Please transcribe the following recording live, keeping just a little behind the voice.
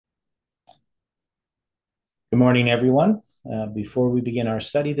morning, everyone. Before we begin our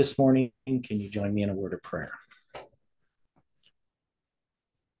study this morning, can you join me in a word of prayer?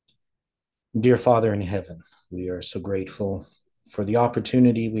 Dear Father in heaven, we are so grateful for the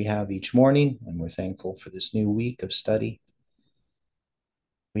opportunity we have each morning, and we're thankful for this new week of study.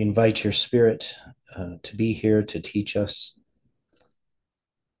 We invite your Spirit to be here to teach us.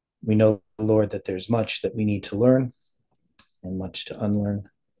 We know, Lord, that there's much that we need to learn and much to unlearn.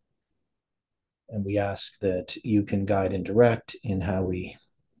 And we ask that you can guide and direct in how we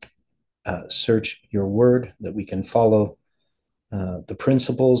search your word, that we can follow the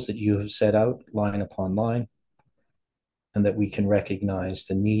principles that you have set out line upon line, and that we can recognize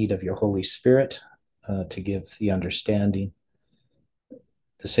the need of your Holy Spirit to give the understanding.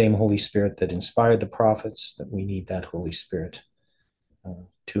 The same Holy Spirit that inspired the prophets, that we need that Holy Spirit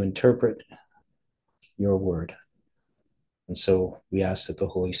to interpret your word. And so we ask that the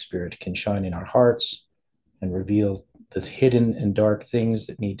Holy Spirit can shine in our hearts and reveal the hidden and dark things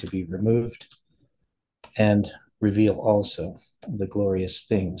that need to be removed, and reveal also the glorious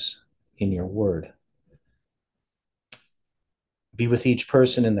things in your word. Be with each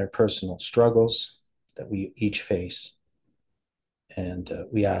person in their personal struggles that we each face. And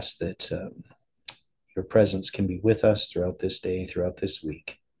we ask that your presence can be with us throughout this day, throughout this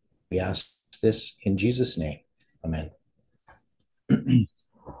week. We ask this in Jesus' name. Amen.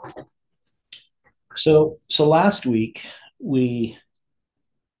 So last week we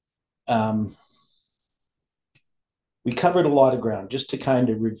covered a lot of ground, just to kind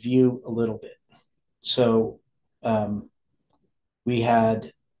of review a little bit. So we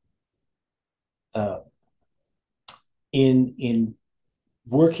had in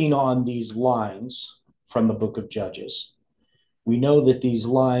working on these lines from the book of Judges, we know that these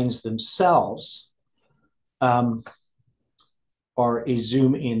lines themselves are a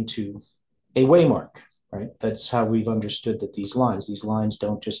zoom into a waymark, right? That's how we've understood that these lines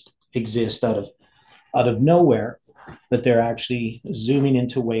don't just exist out of nowhere, but they're actually zooming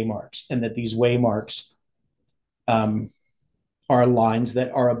into waymarks, and that these waymarks are lines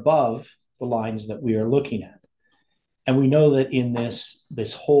that are above the lines that we are looking at. And we know that in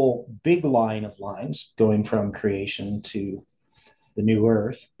this whole big line of lines going from creation to the new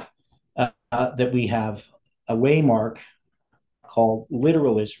earth, that we have a waymark called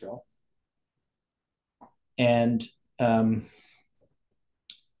literal Israel. And let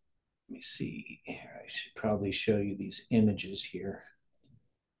me see here. I should probably show you these images here.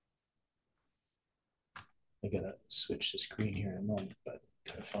 I gotta switch the screen here in a moment, but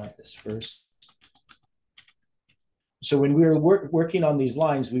gotta find this first. So when we were working on these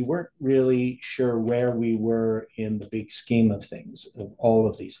lines, we weren't really sure where we were in the big scheme of things, of all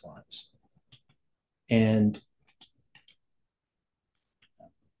of these lines. And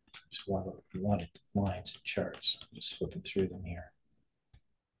just a lot of lines and charts. I'm just flipping through them here.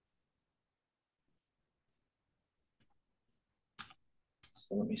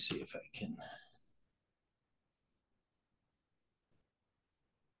 So let me see if I can.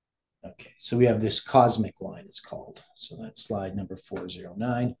 Okay, so we have this cosmic line, it's called. So that's slide number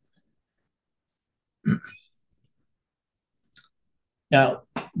 409. Now,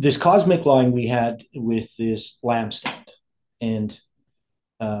 this cosmic line we had with this lampstand. And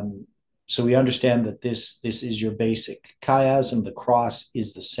so we understand that this is your basic chiasm. The cross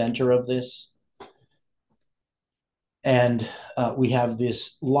is the center of this. And we have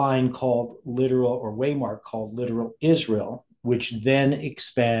this line called literal, or waymark called literal Israel, which then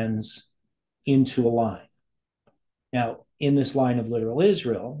expands into a line. Now, in this line of literal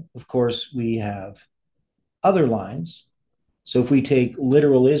Israel, of course, we have other lines. So if we take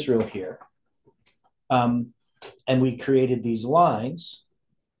literal Israel here, and we created these lines,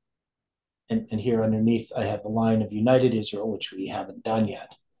 and here underneath I have the line of United Israel, which we haven't done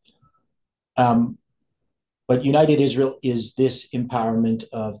yet. But United Israel is this empowerment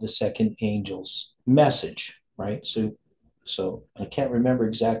of the second angel's message, right? So I can't remember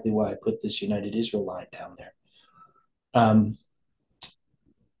exactly why I put this United Israel line down there. I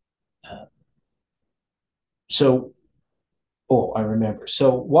remember.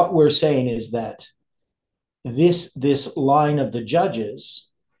 So what we're saying is that this line of the judges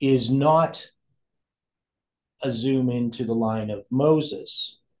is not a zoom into the line of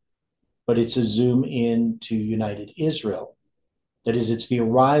Moses, but it's a zoom into United Israel. That is, it's the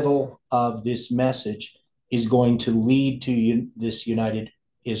arrival of this message is going to lead to this United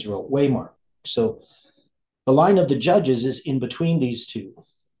Israel waymark. So the line of the judges is in between these two.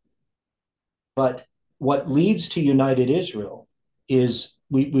 But what leads to United Israel is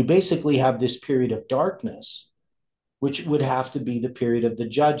we basically have this period of darkness, which would have to be the period of the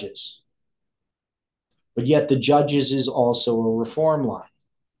judges. but yet the Judges is also a reform line.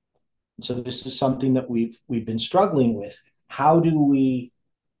 So this is something that we've been struggling with. How do we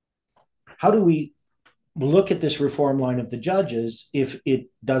look at this reform line of the Judges if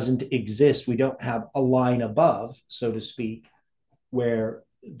it doesn't exist? We don't have a line above, so to speak, where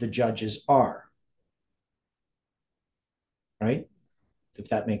the Judges are, right? If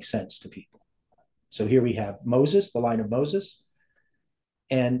that makes sense to people. So here we have Moses, the line of Moses,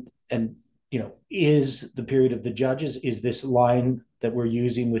 and is the period of the Judges, is this line that we're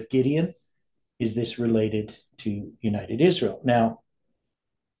using with Gideon, is this related to United Israel? Now,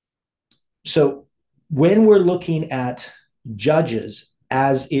 so when we're looking at Judges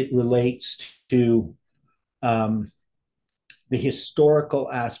as it relates to the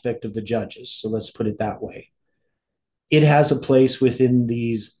historical aspect of the Judges, so let's put it that way, it has a place within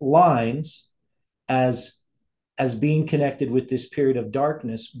these lines as being connected with this period of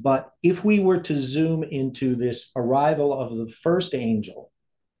darkness. But if we were to zoom into this arrival of the first angel,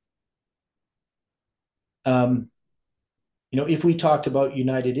 if we talked about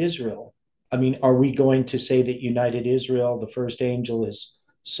United Israel, I mean, are we going to say that United Israel, the first angel is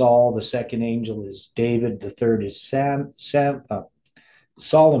Saul, the second angel is David, the third is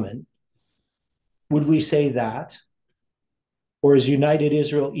Solomon? Would we say that? Or does United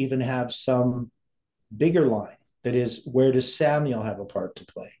Israel even have some bigger line? That is, where does Samuel have a part to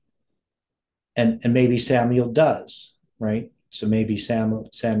play? And maybe Samuel does, right? So maybe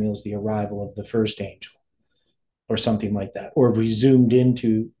Samuel's the arrival of the first angel, or something like that. Or if we zoomed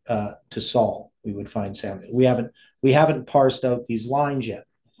into to Saul, we would find Samuel. We haven't parsed out these lines yet.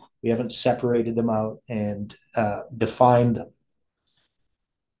 We haven't separated them out and defined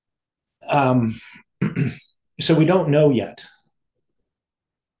them. So we don't know yet.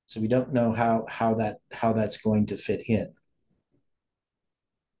 So we don't know how that's going to fit in.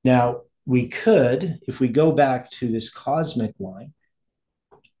 Now, we could, if we go back to this cosmic line,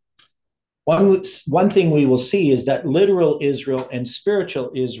 one thing we will see is that literal Israel and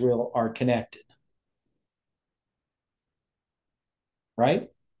spiritual Israel are connected, right?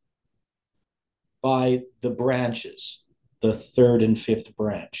 By the branches, the third and fifth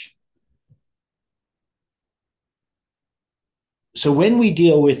branch. So when we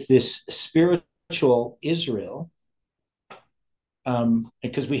deal with this spiritual Israel,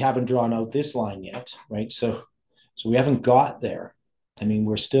 because we haven't drawn out this line yet, right? So we haven't got there. I mean,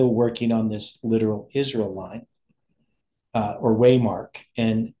 we're still working on this literal Israel line or waymark,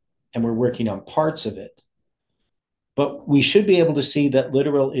 and we're working on parts of it. But we should be able to see that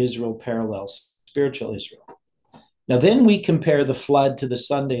literal Israel parallels spiritual Israel. Now, then we compare the flood to the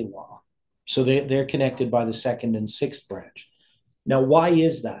Sunday law. So they're connected by the second and sixth branch. Now, why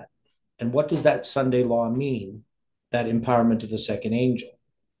is that? And what does that Sunday law mean, that empowerment of the second angel?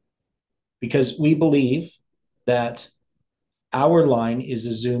 Because we believe that our line is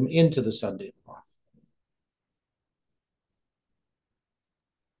a zoom into the Sunday law.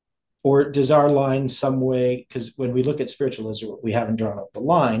 Or does our line some way, because when we look at spiritual Israel, we haven't drawn out the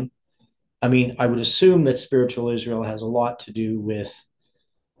line. I mean, I would assume that spiritual Israel has a lot to do with,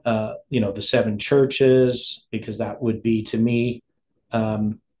 the seven churches, because that would be, to me,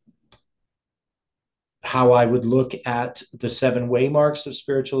 how I would look at the seven waymarks of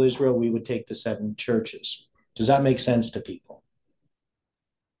spiritual Israel. We would take the seven churches. Does that make sense to people?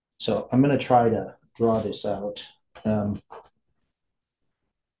 So I'm going to try to draw this out.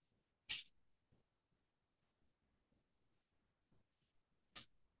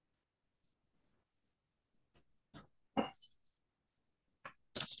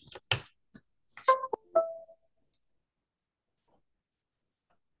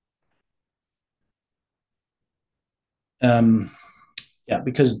 Yeah,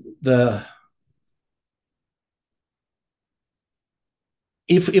 because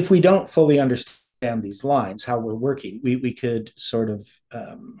if we don't fully understand these lines, how we're working, we could sort of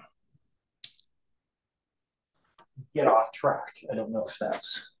get off track. I don't know if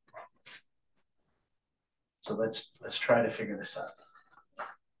that's so. Let's try to figure this out.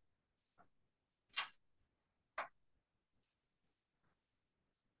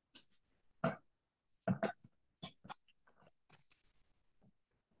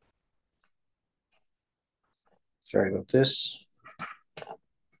 Sorry about this.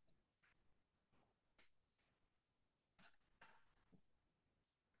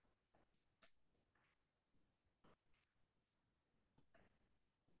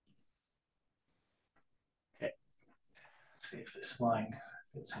 Okay. Let's see if this line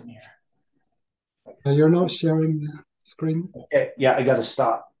fits in here. You're not sharing the screen? Okay. Yeah, I got to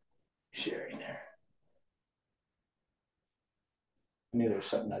stop sharing there. I knew there was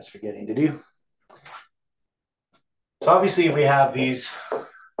something I was forgetting to do. So obviously we have these,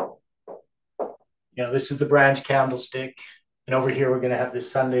 this is the branch candlestick. And over here, we're going to have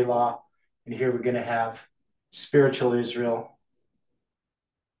this Sunday law. And here we're going to have spiritual Israel.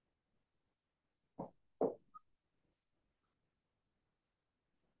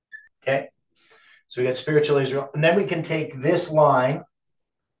 Okay. So we got spiritual Israel. And then we can take this line.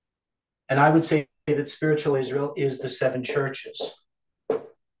 And I would say that spiritual Israel is the seven churches.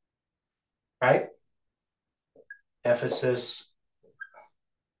 Right? Ephesus,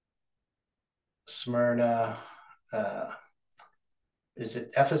 Smyrna, is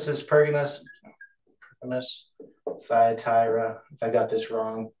it Ephesus, Pergamos, Thyatira, if I got this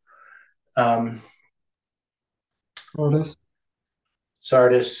wrong.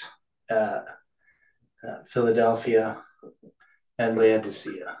 Sardis, Philadelphia, and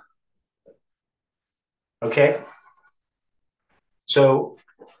Laodicea. Okay? So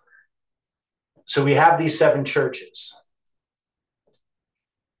we have these seven churches.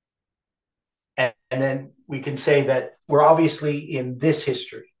 And then we can say that we're obviously in this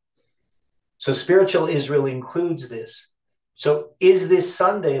history. So spiritual Israel includes this. So is this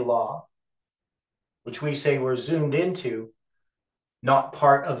Sunday law, which we say we're zoomed into, not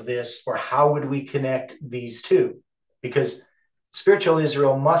part of this? Or how would we connect these two? Because spiritual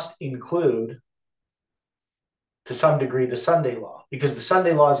Israel must include, to some degree, the Sunday law, because the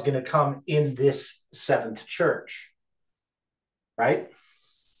Sunday law is going to come in this seventh church, right?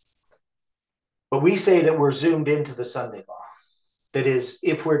 But we say that we're zoomed into the Sunday law. That is,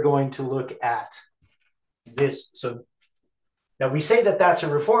 if we're going to look at this. So now we say that that's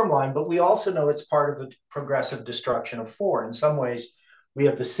a reform line, but we also know it's part of the progressive destruction of four. In some ways, we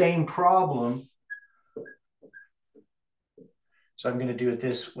have the same problem. So I'm going to do it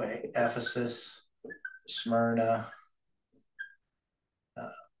this way. Ephesus, Smyrna,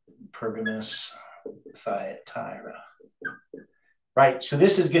 Pergamos, Thyatira. Right, so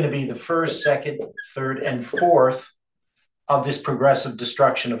this is going to be the first, second, third, and fourth of this progressive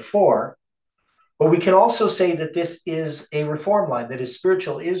destruction of four. But we can also say that this is a reform line, that is,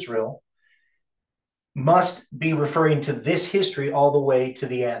 spiritual Israel must be referring to this history all the way to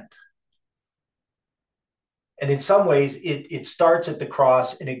the end. And in some ways, it starts at the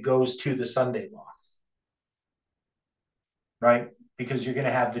cross and it goes to the Sunday law. Right? Because you're going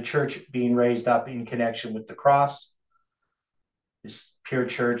to have the church being raised up in connection with the cross, this pure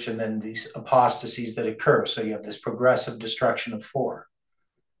church, and then these apostasies that occur. So you have this progressive destruction of four.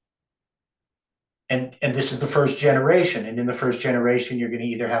 And this is the first generation. And in the first generation, you're going to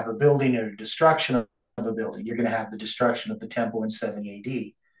either have a building or a destruction of a building. You're going to have the destruction of the temple in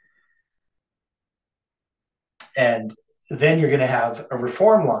 70 AD. And then you're going to have a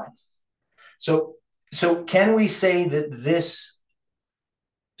reform line. So can we say that this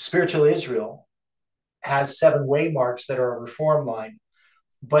spiritual Israel has seven waymarks that are a reform line,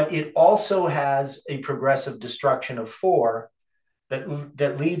 but it also has a progressive destruction of four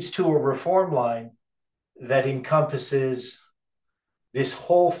that leads to a reform line that encompasses this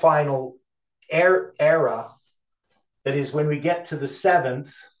whole final era, that is, when we get to the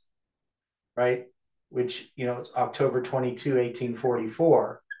seventh, right, which, it's October 22,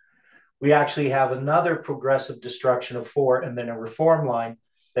 1844, we actually have another progressive destruction of four and then a reform line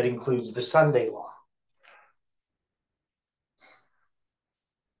that includes the Sunday law.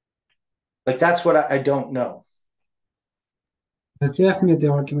 Like, that's what I don't know. But Jeff made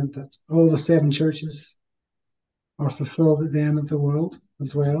the argument that all the seven churches are fulfilled at the end of the world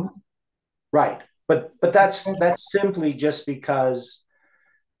as well. Right. But that's simply just because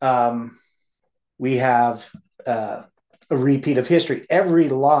we have a repeat of history. Every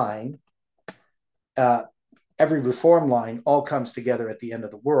line, every reform line, all comes together at the end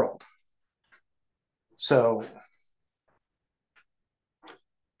of the world. So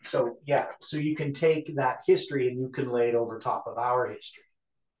yeah, so you can take that history and you can lay it over top of our history.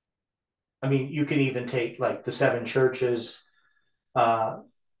 I mean, you can even take like the seven churches to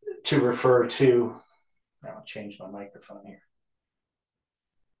refer to. I'll change my microphone here.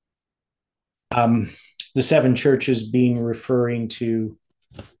 The seven churches being referring to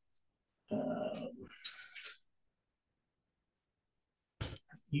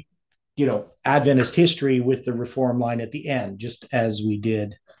Adventist history with the reform line at the end, just as we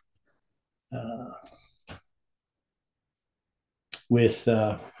did with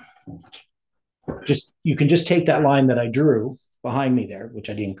you can just take that line that I drew behind me there, which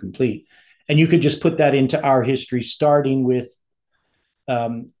I didn't complete, and you could just put that into our history, starting with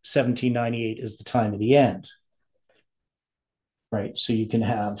 1798 as the time of the end. Right, so you can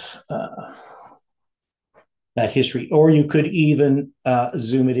have that history. Or you could even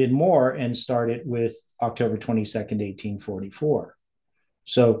zoom it in more and start it with October 22nd, 1844.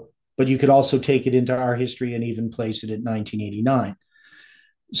 So, but you could also take it into our history and even place it at 1989.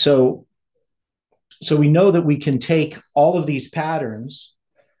 So, so we know that we can take all of these patterns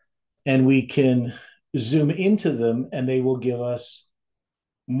and we can zoom into them, and they will give us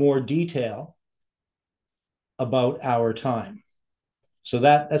more detail about our time. So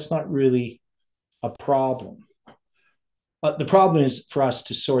that's not really a problem. But the problem is for us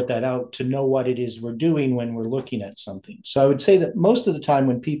to sort that out, to know what it is we're doing when we're looking at something. So I would say that most of the time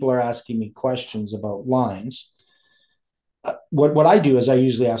when people are asking me questions about lines, what I do is I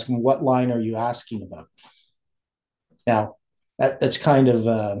usually ask them, what line are you asking about? Now, that's kind of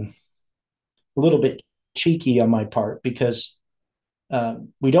a little bit cheeky on my part, because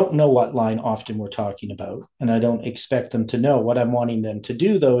we don't know what line often we're talking about, and I don't expect them to know. What I'm wanting them to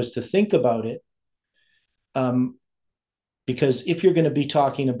do, though, is to think about it, because if you're going to be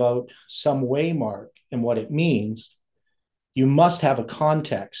talking about some waymark and what it means, you must have a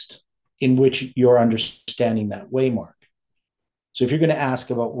context in which you're understanding that waymark. So if you're going to ask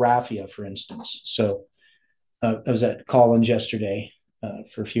about raphia, for instance, so I was at Collins yesterday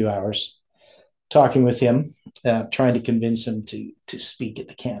for a few hours, talking with him, trying to convince him to speak at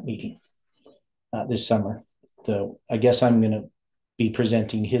the camp meeting this summer. Though I guess I'm going to be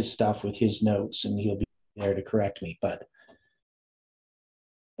presenting his stuff with his notes, and he'll be there to correct me. But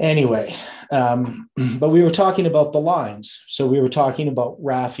anyway, but we were talking about the lines. So we were talking about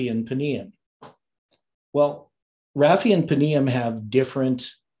Raphi and Panium. Well, Raphi and Panium have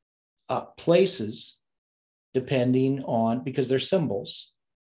different places depending on, because they're symbols,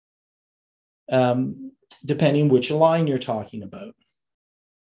 depending which line you're talking about.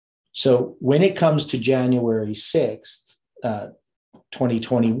 So when it comes to January 6th,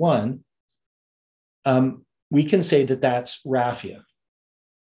 2021, we can say that that's raphia.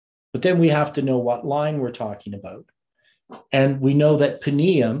 But then we have to know what line we're talking about. And we know that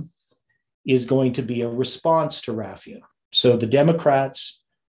Panium is going to be a response to raphia. So the Democrats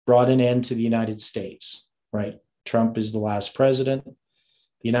brought an end to the United States, right? Trump is the last president. The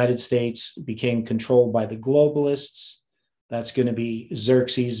United States became controlled by the globalists. That's going to be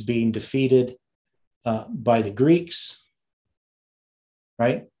Xerxes being defeated by the Greeks,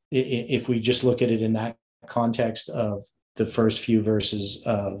 right? If we just look at it in that context of the first few verses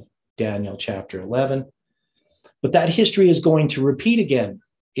of Daniel chapter 11. But that history is going to repeat again,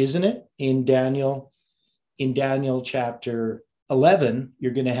 isn't it? In Daniel chapter 11,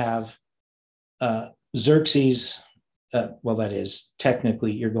 you're going to have Xerxes. Well, that is,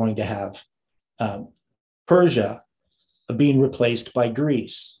 technically, you're going to have Persia being replaced by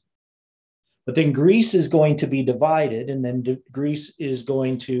Greece. But then Greece is going to be divided, and then Greece is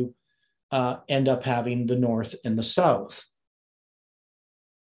going to end up having the north and the south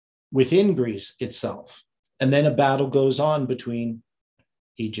within Greece itself. And then a battle goes on between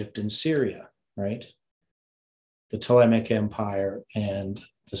Egypt and Syria, right? The Ptolemaic Empire and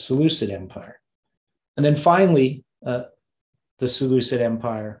the Seleucid Empire. And then finally, the Seleucid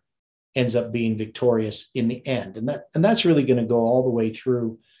Empire ends up being victorious in the end. And that's really going to go all the way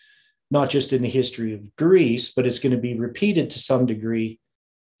through, not just in the history of Greece, but it's going to be repeated to some degree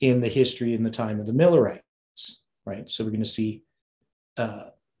in the history in the time of the Millerites, right? So we're going to see,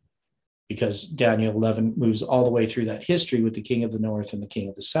 because Daniel 11 moves all the way through that history with the king of the north and the king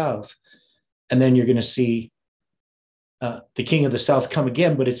of the south. And then you're going to see the king of the south come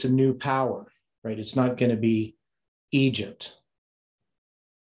again, but it's a new power, right? It's not going to be Egypt.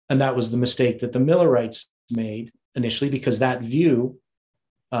 And that was the mistake that the Millerites made initially, because that view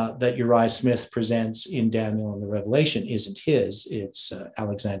that Uriah Smith presents in Daniel and the Revelation isn't his, it's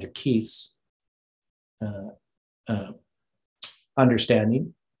Alexander Keith's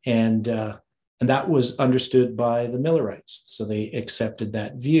understanding. And that was understood by the Millerites. So they accepted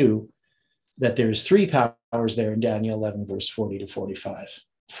that view that there's three powers there in Daniel 11, verse 40 to 45.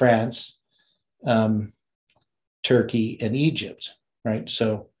 France, Turkey, and Egypt, right?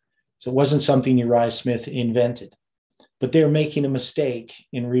 So it wasn't something Uriah Smith invented, but they're making a mistake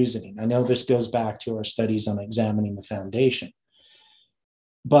in reasoning. I know this goes back to our studies on examining the foundation,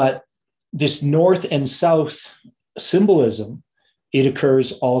 but this north and south symbolism, it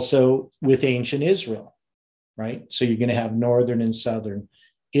occurs also with ancient Israel, right? So you're going to have northern and southern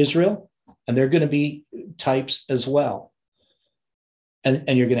Israel, and they're going to be types as well.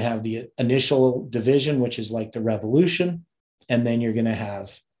 And you're going to have the initial division, which is like the revolution, and then you're going to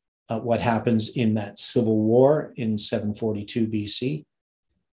have what happens in that civil war in 742 BC,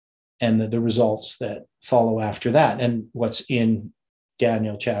 and the results that follow after that. And what's in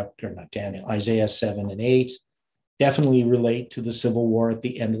Daniel chapter, not Daniel, Isaiah 7 and 8 definitely relate to the civil war at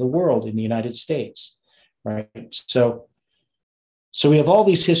the end of the world in the United States, right? So we have all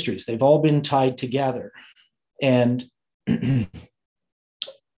these histories. They've all been tied together. And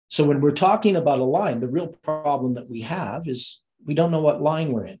so when we're talking about a line, the real problem that we have is we don't know what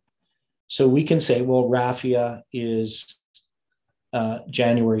line we're in. So we can say, well, Raphia is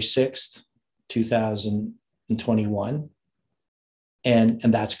January 6th, 2021. And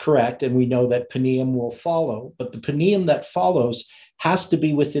that's correct. And we know that Paneum will follow, but the Paneum that follows has to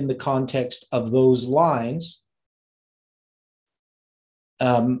be within the context of those lines.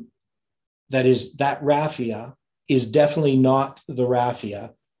 That is, that Raphia is definitely not the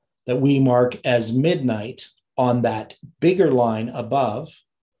Raphia that we mark as midnight on that bigger line above,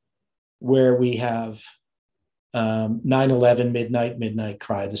 where we have 9/11, midnight, midnight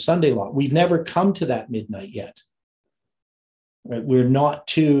cry, the Sunday law. We've never come to that midnight yet. Right? We're not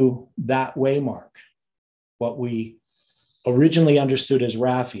to that waymark. What we originally understood as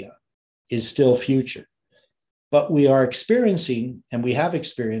Raphia is still future. But we are experiencing, and we have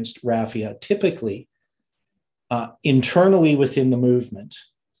experienced Raphia typically internally within the movement.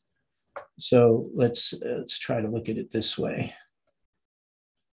 So let's try to look at it this way.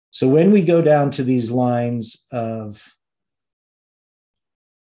 So when we go down to these lines of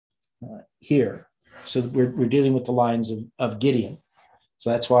here, so we're dealing with the lines of Gideon.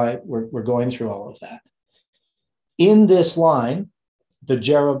 So that's why we're going through all of that. In this line, the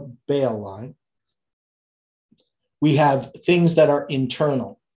Jerubbaal line, we have things that are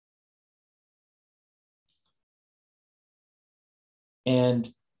internal.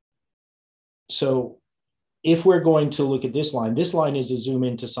 And so if we're going to look at this line is a zoom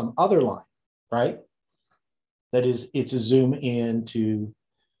into some other line, right? That is, it's a zoom into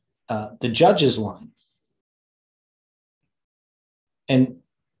the Judges line. And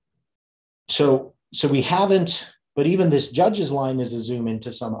so we haven't, but even this Judges line is a zoom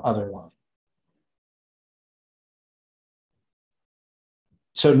into some other line.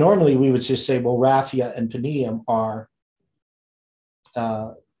 So normally we would just say, well, Raphia and Paneum are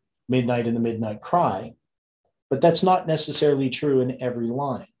midnight and the midnight cry, but that's not necessarily true in every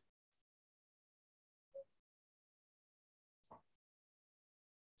line.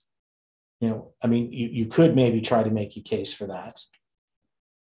 You know, I mean, you could maybe try to make a case for that.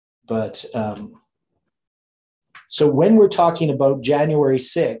 But so when we're talking about January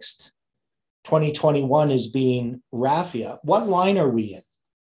 6th, 2021 as being Raphia, what line are we in?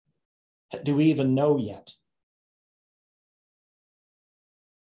 Do we even know yet?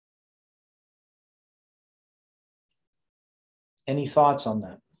 Any thoughts on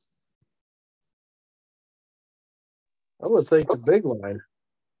that? I would think the big line,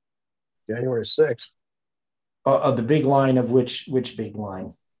 January 6th. Of the big line of which big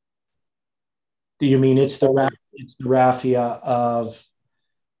line? Do you mean it's the Raphia of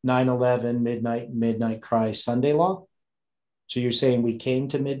 9/11, midnight cry, Sunday law? So you're saying we came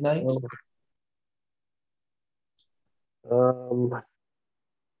to midnight?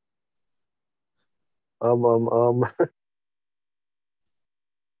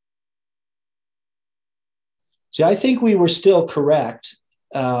 See, I think we were still correct.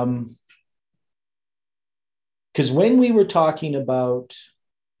 Because when we were talking about,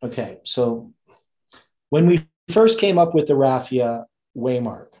 okay, so when we first came up with the Raphia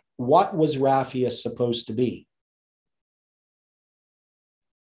waymark, what was Raphia supposed to be?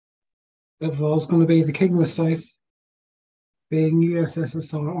 It was going to be the King of the South, being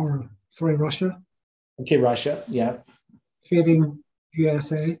USSR, or sorry, Russia. Okay, Russia, yeah. Feeding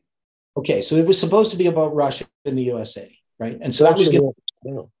USA. Okay, so it was supposed to be about Russia and the USA, right? And so that was going to...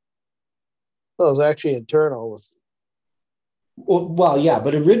 Well, it was actually internal. Well, yeah,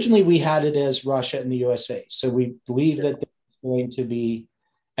 but originally we had it as Russia and the USA. So we believe that it was going to be,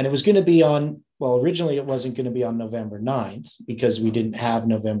 and it was going to be on, well, originally it wasn't going to be on November 9th because we didn't have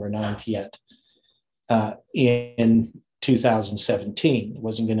November 9th yet in 2017. It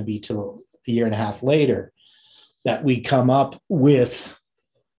wasn't going to be till a year and a half later that we come up with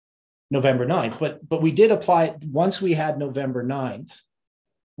November 9th. But we did apply it once we had November 9th.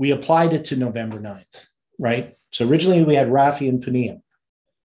 We applied it to November 9th, right? So originally we had Raphia and Paneum.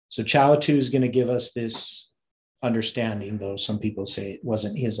 So Chao Tu is going to give us this understanding, though some people say it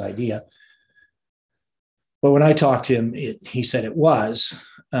wasn't his idea. But when I talked to him, he said it was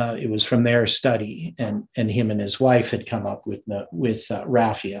from their study, and him and his wife had come up with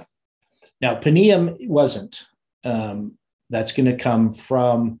Raphia. Now Paneum wasn't. That's going to come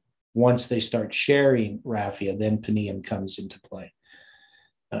from once they start sharing Raphia, then Paneum comes into play.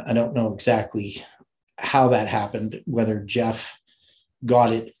 I don't know exactly how that happened, whether Jeff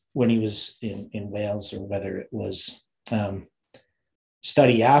got it when he was in Wales, or whether it was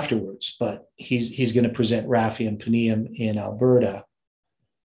study afterwards. But he's going to present Raphia and Paneum in Alberta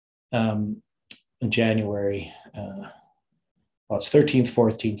in January. Well, it's 13th,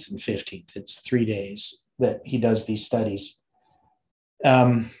 14th, and 15th. It's 3 days that he does these studies.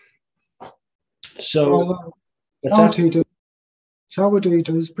 So Charwood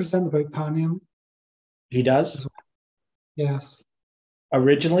does present about Paneum. He does? Yes.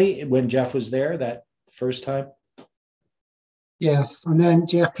 Originally, when Jeff was there that first time? Yes, and then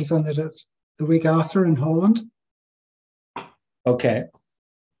Jeff presented it the week after in Holland. Okay.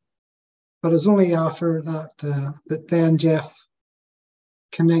 But it's only after that that then Jeff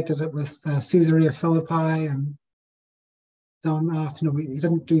connected it with Caesarea Philippi and done that. He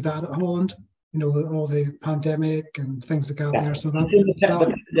didn't do that at Holland. With all the pandemic and things that got there. So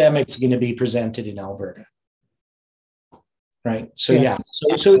the pandemic's going to be presented in Alberta. Right. So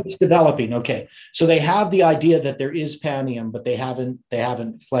so it's developing. Okay. So they have the idea that there is Paneum, but they haven't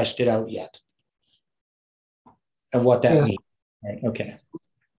fleshed it out yet. And what that means. Right. Okay.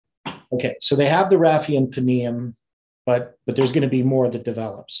 Okay. So they have the Raphia and Paneum, but there's going to be more that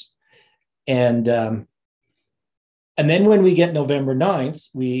develops. And then when we get November 9th,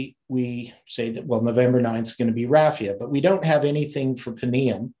 we say that, well, November 9th is going to be Raphia, but we don't have anything for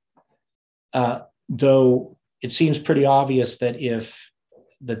Paneum, though it seems pretty obvious that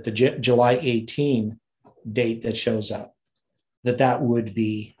the July 18 date that shows up, that would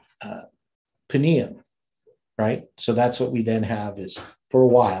be Paneum, right? So that's what we then have is, for a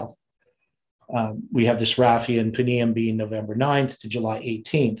while, we have this Raphia and Paneum being November 9th to July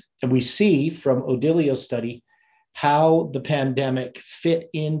 18th. And we see from Odilio's study how the pandemic fit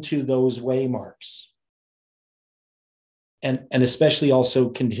into those waymarks. And especially also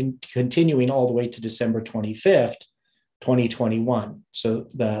continuing all the way to December 25th, 2021. So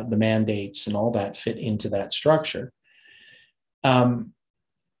the mandates and all that fit into that structure.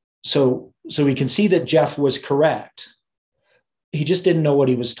 So we can see that Jeff was correct. He just didn't know what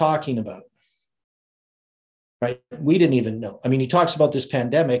he was talking about. Right? We didn't even know. I mean, he talks about this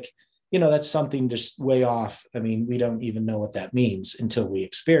pandemic, that's something just way off. I mean, we don't even know what that means until we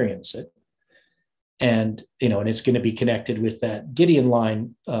experience it. And, and it's going to be connected with that Gideon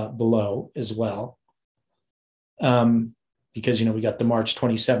line below as well. Because, we got the March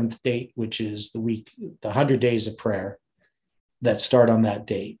 27th date, which is the 100 days of prayer that start on that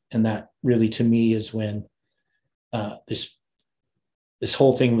date. And that really, to me, is when this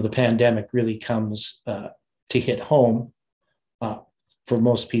whole thing with the pandemic really comes to hit home for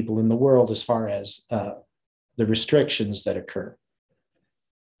most people in the world, as far as the restrictions that occur.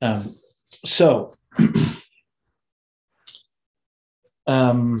 So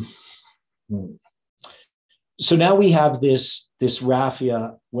now we have this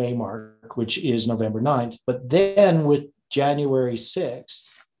Raphia waymark, which is November 9th, but then with January 6th,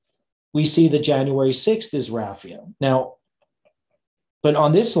 we see that January 6th is Raphia. Now, but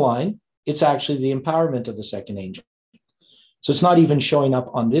on this line, it's actually the empowerment of the second angel. So it's not even showing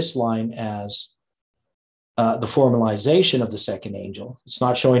up on this line as the formalization of the second angel. It's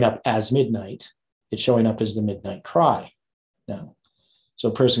not showing up as midnight. It's showing up as the midnight cry now. So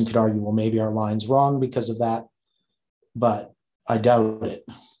a person could argue, well, maybe our line's wrong because of that, but I doubt it.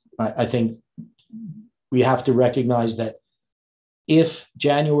 I think we have to recognize that if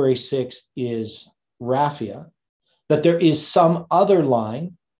January 6th is Raphia, that there is some other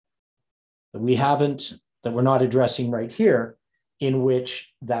line that we're not addressing right here, in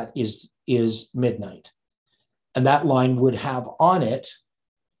which that is midnight. And that line would have on it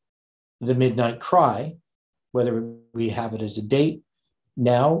the midnight cry, whether we have it as a date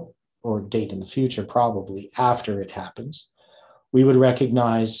now or date in the future, probably after it happens. We would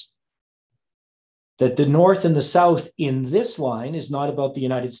recognize that the North and the South in this line is not about the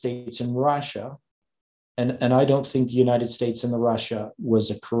United States and Russia. And I don't think the United States and the Russia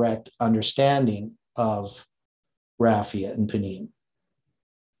was a correct understanding of Raphia and Paneum.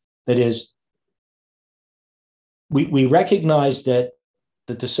 That is, we recognize that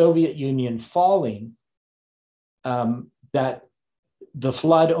the Soviet Union falling, that the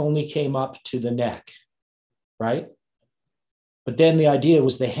flood only came up to the neck, right? But then the idea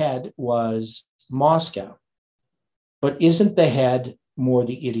was the head was Moscow. But isn't the head more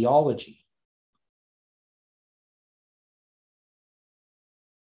the ideology?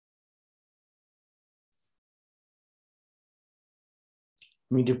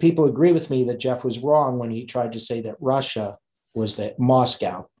 I mean, do people agree with me that Jeff was wrong when he tried to say that Moscow was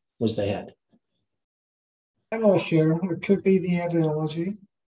the head? I'm not sure. It could be the ideology,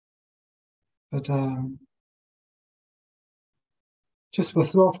 but just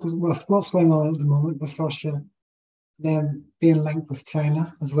with what's going on at the moment with Russia, then being linked with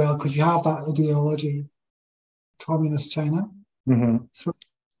China as well, because you have that ideology, communist China, so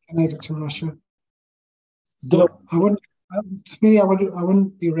connected to Russia. So I wouldn't. To me, I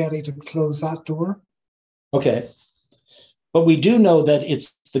wouldn't be ready to close that door. Okay. But we do know that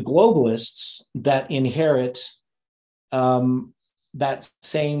it's the globalists that inherit that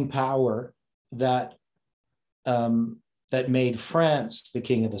same power that that made France the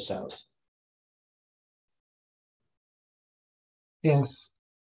king of the South. Yes.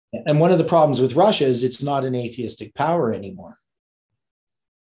 And one of the problems with Russia is it's not an atheistic power anymore.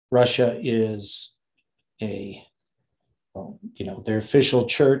 Russia is their official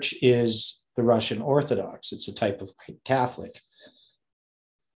church is the Russian Orthodox. It's a type of Catholic.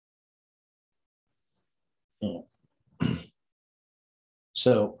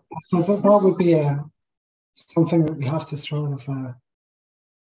 So that would be something that we have to sort of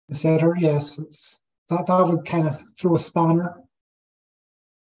consider. Yes, that would kind of throw a spanner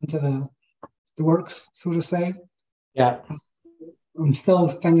into the works, so to say. Yeah. I'm still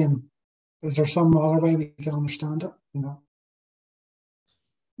thinking, is there some other way we can understand it?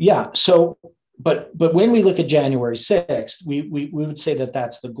 Yeah. So, but when we look at January 6th, we would say that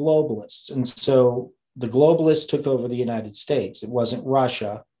that's the globalists, and so the globalists took over the United States. It wasn't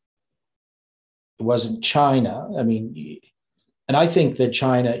Russia. It wasn't China. I mean, and I think that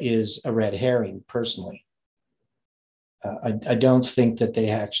China is a red herring, personally. I don't think that they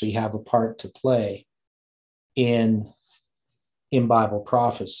actually have a part to play in Bible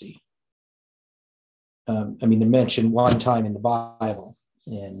prophecy. I mean, they're mentioned one time in the Bible,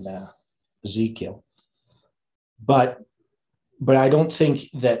 in Ezekiel. But I don't think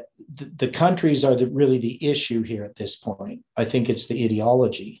that the countries are really the issue here at this point. I think it's the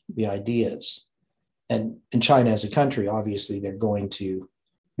ideology, the ideas. And China as a country, obviously, they're going to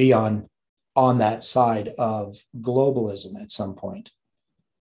be on that side of globalism at some point.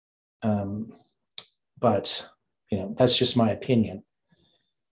 But, that's just my opinion.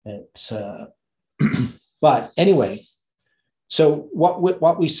 It's, but anyway, so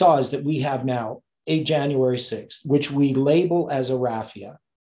what we saw is that we have now a January 6th, which we label as a raffia.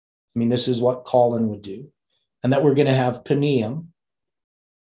 I mean, this is what Colin would do. And that we're going to have Paneum.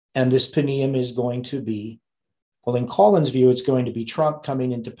 And this Paneum is going to be, well, in Colin's view, it's going to be Trump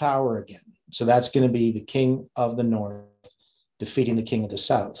coming into power again. So that's going to be the king of the North defeating the king of the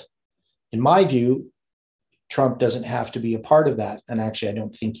South. In my view, Trump doesn't have to be a part of that. And actually, I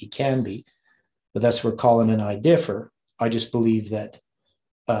don't think he can be. But that's where Colin and I differ. I just believe that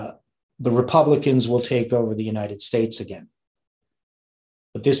the Republicans will take over the United States again.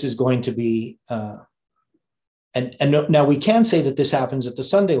 But this is going to be, and now we can say that this happens at the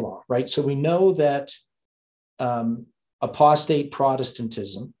Sunday Law, right? So we know that apostate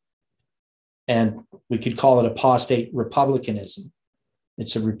Protestantism, and we could call it apostate republicanism.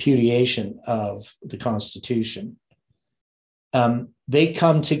 It's a repudiation of the Constitution. They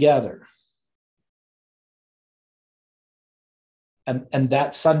come together. And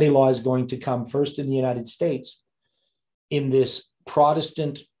that Sunday Law is going to come first in the United States in this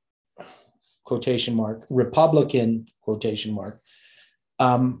Protestant, quotation mark, Republican, quotation mark,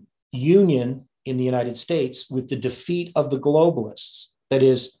 union in the United States with the defeat of the globalists. That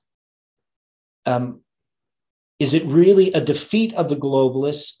is it really a defeat of the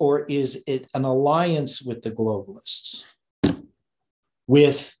globalists, or is it an alliance with the globalists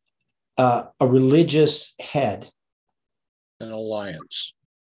with a religious head? An alliance.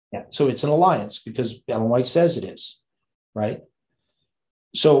 Yeah, so it's an alliance because Ellen White says it is, right?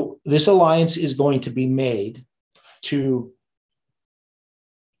 So this alliance is going to be made to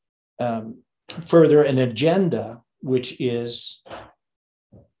further an agenda, which is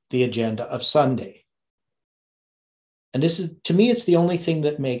the agenda of Sunday. And this is, to me, it's the only thing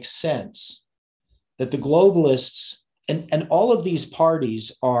that makes sense, that the globalists and all of these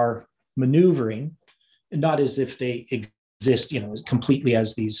parties are maneuvering, not as if they exist, completely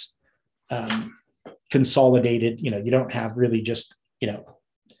as these consolidated, you don't have really just,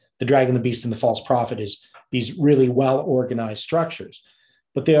 the dragon, the beast, and the false prophet is these really well-organized structures,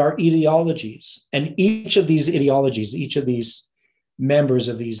 but they are ideologies. And each of these ideologies, each of these members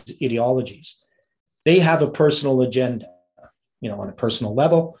of these ideologies, they have a personal agenda, on a personal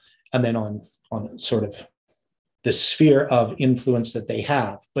level, and then on sort of the sphere of influence that they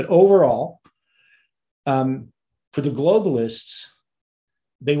have. But overall, for the globalists,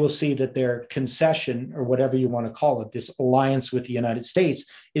 they will see that their concession, or whatever you want to call it, this alliance with the United States,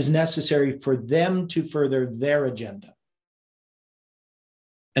 is necessary for them to further their agenda.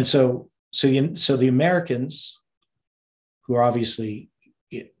 And so the Americans who are obviously,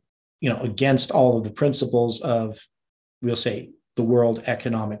 against all of the principles of, we'll say, the World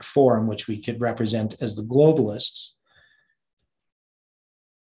Economic Forum, which we could represent as the globalists,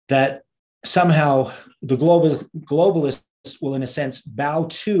 that somehow the globalists will, in a sense, bow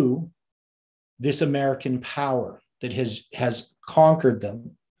to this American power that has conquered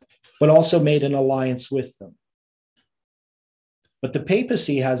them, but also made an alliance with them. But the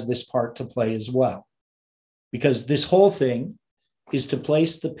papacy has this part to play as well, because this whole thing is to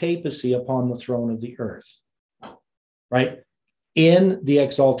place the papacy upon the throne of the earth, right? In the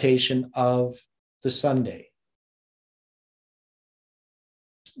exaltation of the Sunday.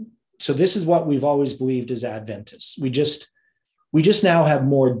 So this is what we've always believed as Adventists. We just now have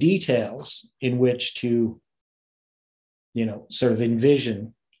more details in which to, sort of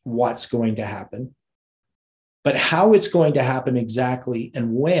envision what's going to happen. But how it's going to happen exactly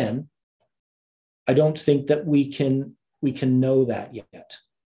and when, I don't think that we can know that yet.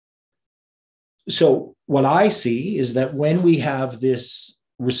 So what I see is that when we have this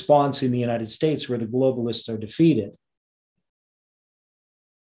response in the United States where the globalists are defeated,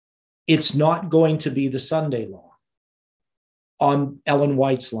 it's not going to be the Sunday law on Ellen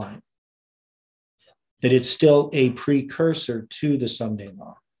White's line, that it's still a precursor to the Sunday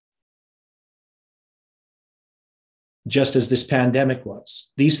law, just as this pandemic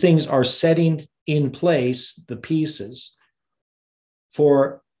was. These things are setting in place the pieces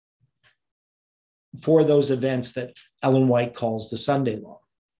for those events that Ellen White calls the Sunday law.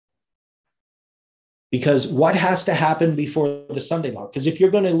 Because what has to happen before the Sunday law? Because if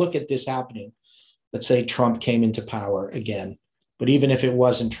you're going to look at this happening, let's say Trump came into power again, but even if it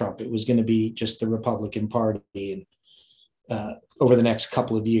wasn't Trump, it was going to be just the Republican Party and over the next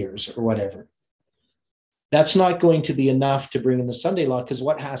couple of years or whatever. That's not going to be enough to bring in the Sunday law, because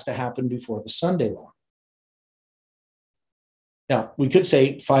what has to happen before the Sunday law? Now, we could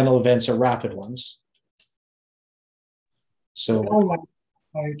say final events are rapid ones. So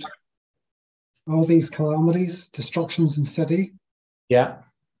all these calamities, destructions in city. Yeah.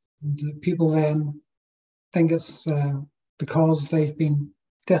 And people then think it's because they've been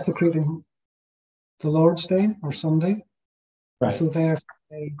desecrating the Lord's Day or Sunday. Right. So they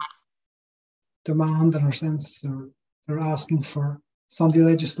demand, in a sense, they're asking for Sunday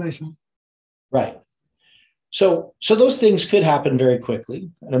legislation. Right. So those things could happen very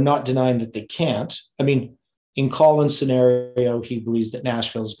quickly, and I'm not denying that they can't. I mean, in Colin's scenario, he believes that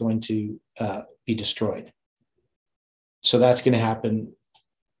Nashville is going to be destroyed. So that's going to happen,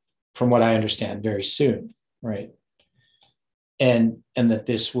 from what I understand, very soon, right? And that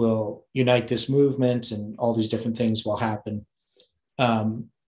this will unite this movement, and all these different things will happen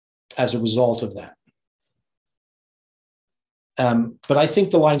as a result of that. But I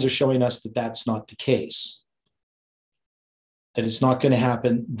think the lines are showing us that that's not the case, that it's not going to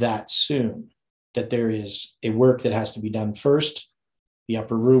happen that soon, that there is a work that has to be done first, the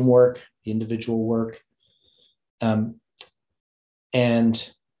upper room work, the individual work.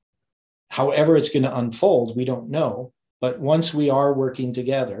 And however it's going to unfold, we don't know. But once we are working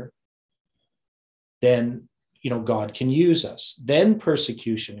together, then, God can use us. Then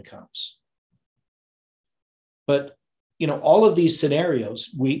persecution comes. But, all of these scenarios,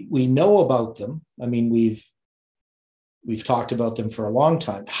 we know about them. I mean, we've talked about them for a long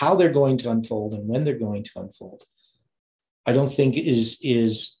time. How they're going to unfold and when they're going to unfold, I don't think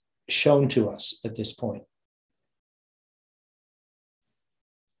is shown to us at this point.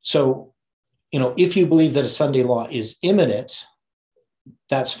 So, if you believe that a Sunday law is imminent,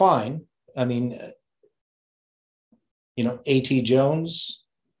 that's fine. I mean, A.T. Jones,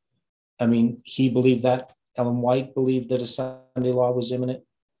 I mean, he believed that. Ellen White believed that a Sunday law was imminent.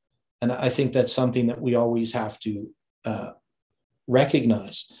 And I think that's something that we always have to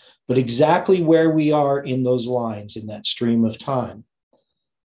recognize. But exactly where we are in those lines, in that stream of time,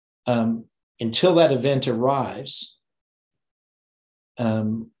 until that event arrives,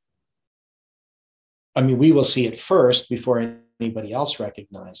 we will see it first before anybody else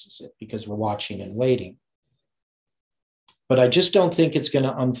recognizes it, because we're watching and waiting. But I just don't think it's going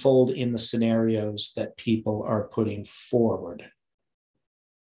to unfold in the scenarios that people are putting forward.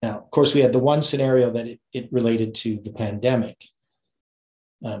 Now, of course, we had the one scenario that it related to the pandemic.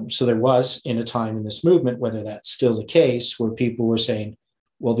 So there was, in a time in this movement, whether that's still the case, where people were saying,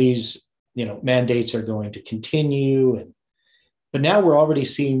 well, these mandates are going to continue. But now we're already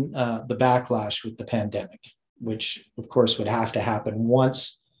seeing the backlash with the pandemic, which, of course, would have to happen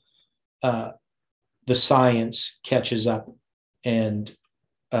once the science catches up and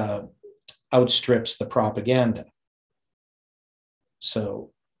outstrips the propaganda.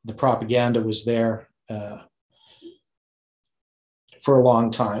 So the propaganda was there for a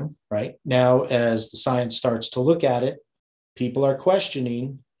long time, right? Now, as the science starts to look at it, people are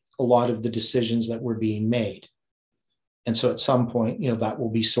questioning a lot of the decisions that were being made. And so at some point, that will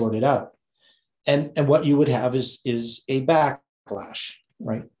be sorted out. And what you would have is a backlash,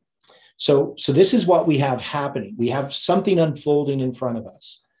 right? So this is what we have happening. We have something unfolding in front of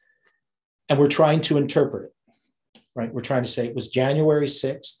us, and we're trying to interpret it, right? We're trying to say it was January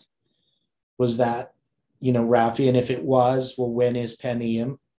 6th. Was that, Rafi? And if it was, well, when is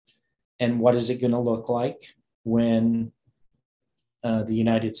Paneum? And what is it going to look like when the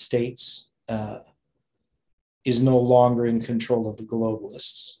United States is no longer in control of the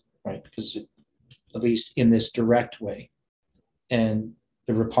globalists, right? Because at least in this direct way. And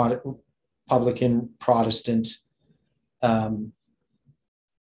the Republican Protestant, the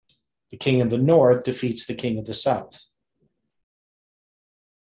king of the North defeats the king of the South.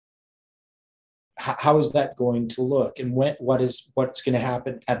 How is that going to look? And what's going to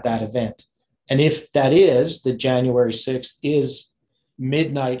happen at that event? And if that is the January 6th is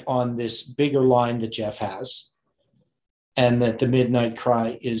midnight on this bigger line that Jeff has, and that the midnight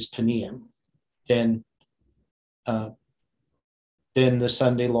cry is Paneum, then the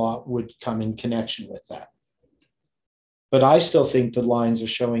Sunday law would come in connection with that. But I still think the lines are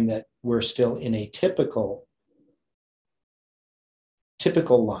showing that we're still in a typical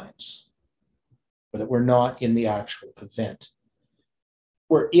lines, but that we're not in the actual event.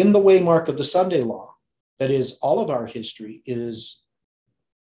 We're in the waymark of the Sunday law. That is, all of our history is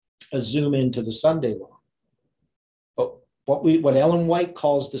a zoom into the Sunday law. But what Ellen White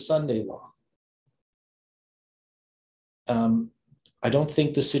calls the Sunday law, I don't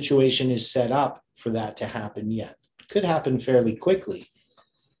think the situation is set up for that to happen yet. It could happen fairly quickly,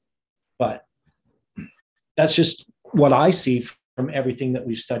 but that's just what I see from everything that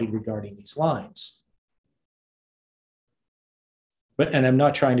we've studied regarding these lines. And I'm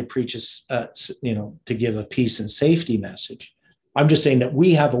not trying to preach to give a peace and safety message. I'm just saying that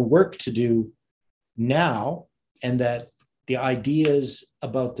we have a work to do now, and that the ideas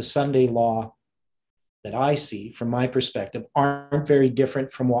about the Sunday law that I see from my perspective aren't very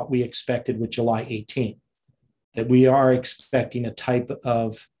different from what we expected with July 18th, that we are expecting a type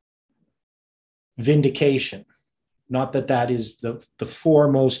of vindication. Not that that is the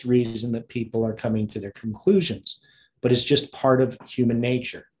foremost reason that people are coming to their conclusions, but it's just part of human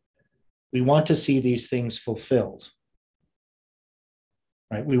nature. We want to see these things fulfilled,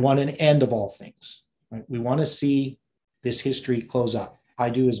 right? We want an end of all things, right? We want to see this history close up.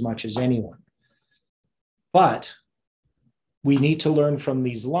 I do as much as anyone. But we need to learn from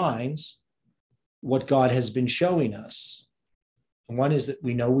these lines what God has been showing us. And one is that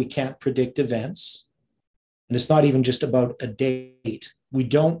we know we can't predict events. And it's not even just about a date. We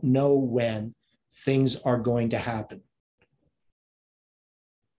don't know when things are going to happen.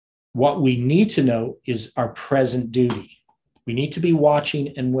 What we need to know is our present duty. We need to be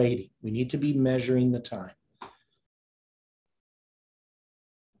watching and waiting. We need to be measuring the time.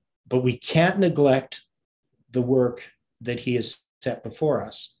 But we can't neglect the work that he has set before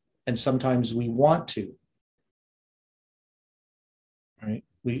us. And sometimes we want to, right?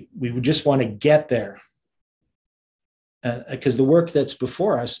 We would just want to get there because the work that's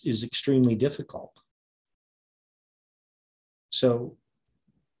before us is extremely difficult. So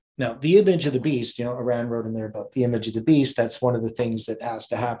now the image of the beast, Iran wrote in there about the image of the beast. That's one of the things that has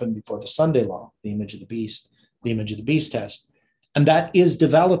to happen before the Sunday law, the image of the beast test. And that is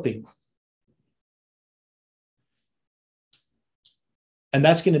developing. And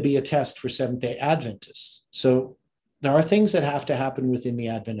that's going to be a test for Seventh-day Adventists. So there are things that have to happen within the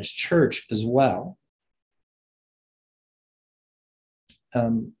Adventist church as well.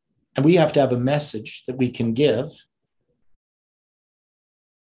 And we have to have a message that we can give,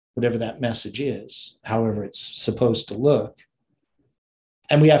 whatever that message is, however it's supposed to look.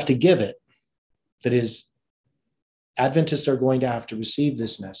 And we have to give it. That is, Adventists are going to have to receive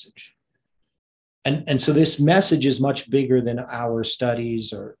this message. And so this message is much bigger than our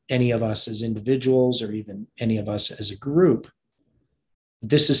studies or any of us as individuals or even any of us as a group.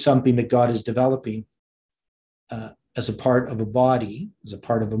 This is something that God is developing as a part of a body, as a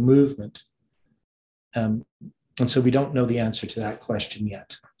part of a movement. And so we don't know the answer to that question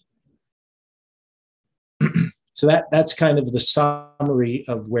yet. So that's kind of the summary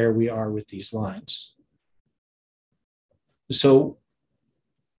of where we are with these lines. So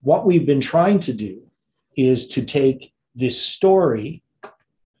what we've been trying to do is to take this story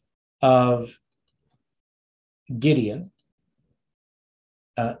of Gideon,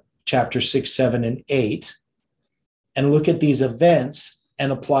 chapter 6, 7, and 8, and look at these events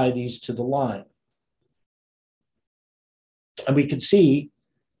and apply these to the line. And we could see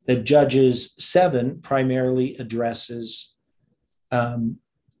that Judges 7 primarily addresses the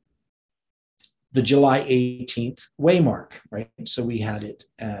July 18th waymark, right? So we had it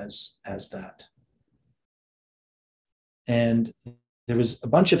as that. And there was a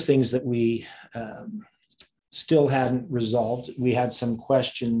bunch of things that we still hadn't resolved. We had some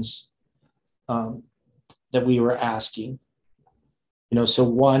questions that we were asking. So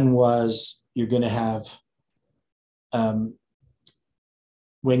one was, you're going to have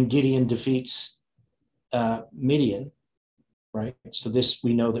when Gideon defeats Midian, right? So this,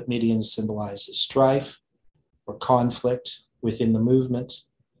 we know that Midian symbolizes strife or conflict within the movement.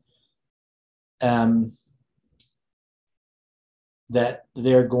 That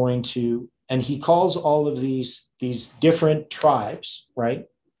they're going to, and he calls all of these different tribes, right?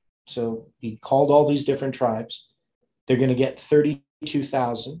 So he called all these different tribes. They're going to get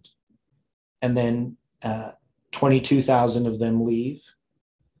 32,000, and then 22,000 of them leave,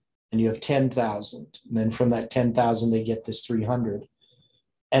 and you have 10,000. And then from that 10,000, they get this 300.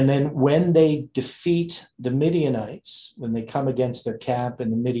 And then when they defeat the Midianites, when they come against their camp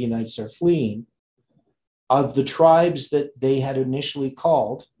and the Midianites are fleeing, of the tribes that they had initially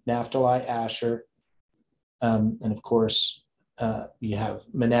called, Naphtali, Asher, and of course, you have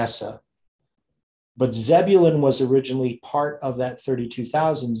Manasseh. But Zebulun was originally part of that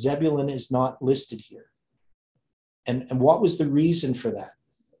 32,000. Zebulun is not listed here. And what was the reason for that?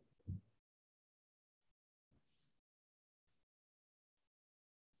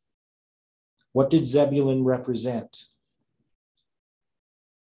 What did Zebulun represent?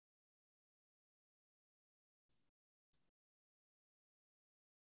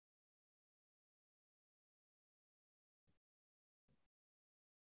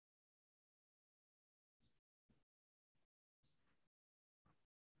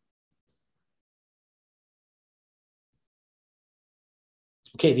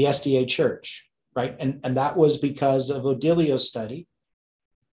 Okay, the SDA church, right? And that was because of Odilio's study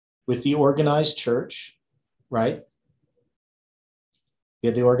with the organized church, right? We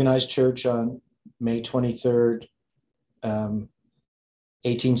had the organized church on May 23rd,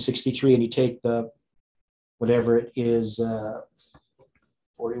 1863, and you take the, whatever it is,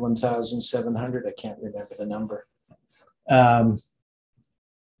 41,700, I can't remember the number.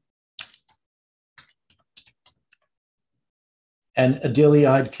 And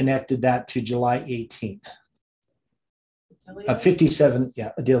Odilio had connected that to July 18th. 57,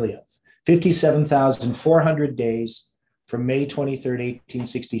 yeah, Odilio. 57,400 days from May 23rd,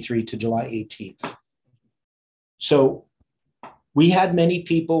 1863 to July 18th. So we had many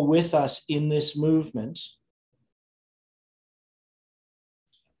people with us in this movement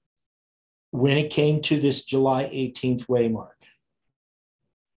when it came to this July 18th waymark,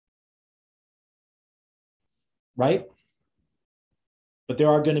 right? But there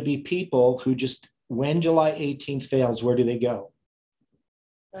are going to be people who just, when July 18th fails, where do they go?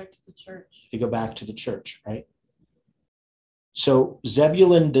 Back to the church. They go back to the church, right? So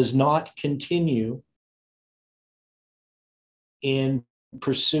Zebulun does not continue in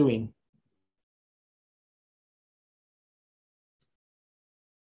pursuing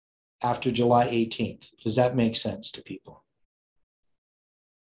after July 18th. Does that make sense to people?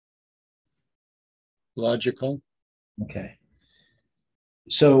 Logical. Okay.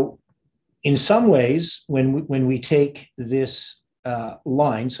 So in some ways, when we take this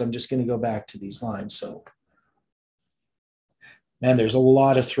line, so I'm just going to go back to these lines. So, man, there's a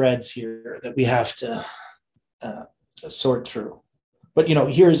lot of threads here that we have to sort through. But,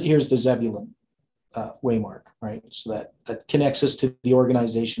 here's the Zebulun waymark, right? So that connects us to the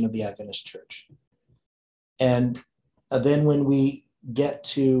organization of the Adventist Church. And then when we get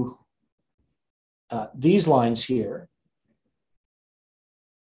to these lines here,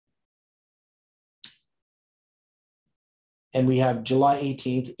 and we have July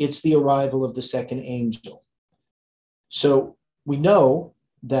 18th, it's the arrival of the second angel. So we know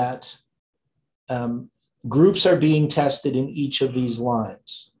that groups are being tested in each of these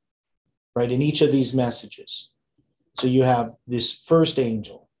lines, right? In each of these messages. So you have this first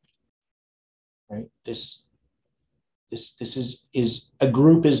angel, right? This is a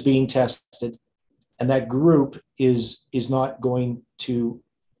group is being tested, and that group is not going to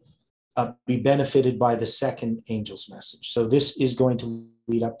be benefited by the second angel's message. So this is going to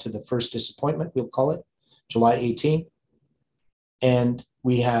lead up to the first disappointment, we'll call it, July 18th. And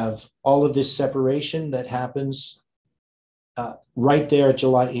we have all of this separation that happens right there at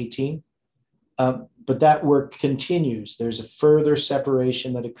July 18th. But that work continues. There's a further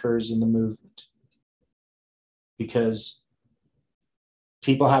separation that occurs in the movement, because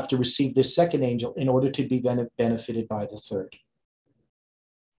people have to receive this second angel in order to be benefited by the third.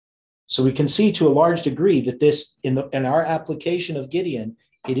 So we can see to a large degree that this, in our application of Gideon,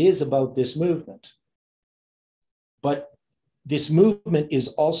 it is about this movement. But this movement is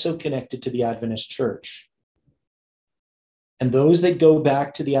also connected to the Adventist church. And those that go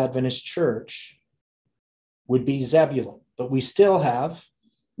back to the Adventist church would be Zebulun. But we still have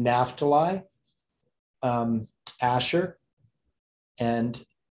Naphtali, Asher, and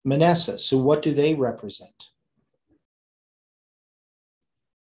Manasseh. So what do they represent?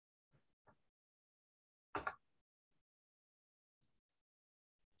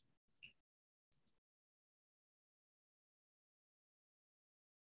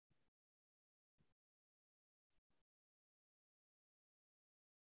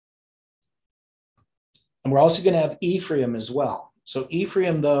 And we're also going to have Ephraim as well. So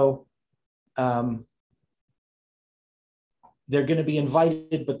Ephraim, though, they're going to be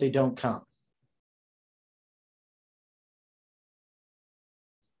invited, but they don't come.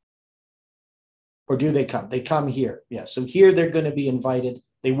 Or do they come? They come here. Yeah, so here they're going to be invited.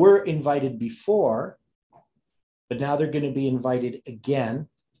 They were invited before, but now they're going to be invited again.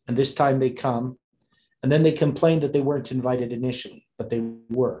 And this time they come. And then they complain that they weren't invited initially, but they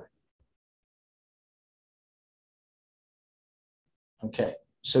were. Okay,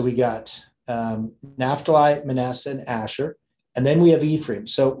 so we got Naphtali, Manasseh, and Asher. And then we have Ephraim.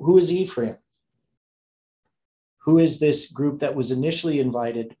 So who is Ephraim? Who is this group that was initially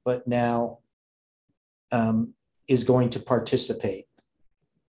invited, but now is going to participate?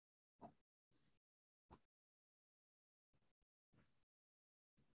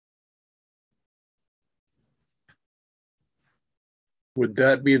 Would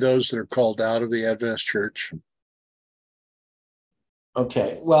that be those that are called out of the Adventist church?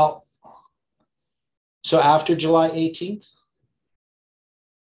 Okay, well, so after July 18th?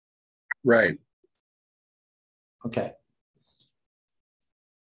 Right. Okay.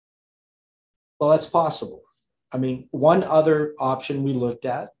 Well, that's possible. I mean, one other option we looked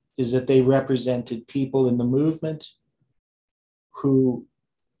at is that they represented people in the movement who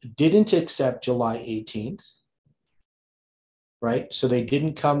didn't accept July 18th, right? So they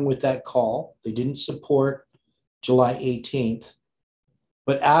didn't come with that call. They didn't support July 18th.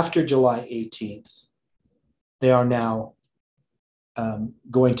 But after July 18th, they are now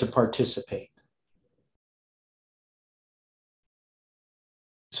going to participate.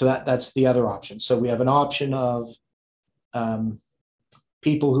 So that's the other option. So we have an option of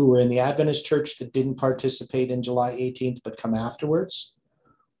people who were in the Adventist church that didn't participate in July 18th but come afterwards,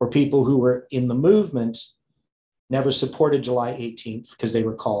 or people who were in the movement, never supported July 18th because they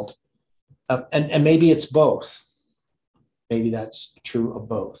were called. And maybe it's both. Maybe that's true of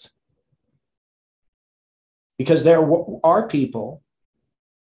both. Because there are people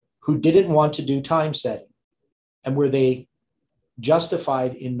who didn't want to do time setting, and were they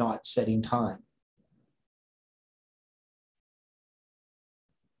justified in not setting time?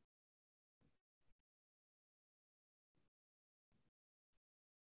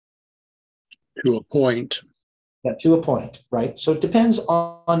 To a point. Yeah, to a point, right? So it depends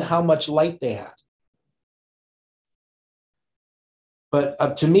on how much light they had.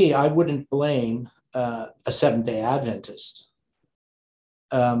 But to me, I wouldn't blame a Seventh-day Adventist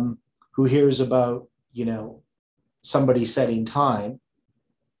who hears about, somebody setting time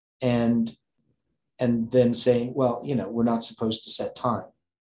and then saying, well, we're not supposed to set time.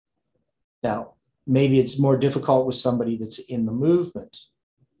 Now, maybe it's more difficult with somebody that's in the movement,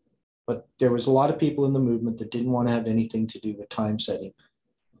 but there was a lot of people in the movement that didn't want to have anything to do with time setting,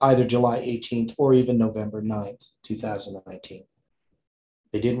 either July 18th or even November 9th, 2019.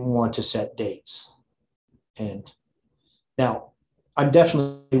 They didn't want to set dates. And now, I'm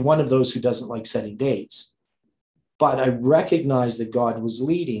definitely one of those who doesn't like setting dates, but I recognize that God was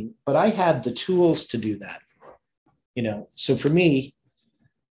leading, but I had the tools to do that. So for me,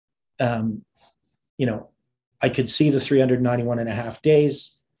 I could see the 391 and a half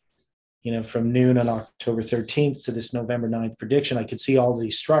days, from noon on October 13th to this November 9th prediction. I could see all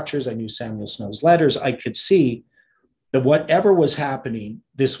these structures. I knew Samuel Snow's letters. I could see that whatever was happening,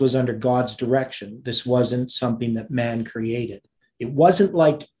 this was under God's direction. This wasn't something that man created. It wasn't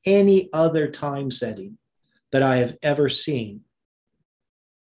like any other time setting that I have ever seen,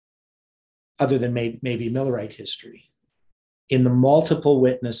 other than maybe Millerite history, in the multiple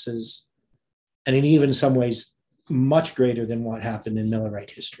witnesses, and in even some ways much greater than what happened in Millerite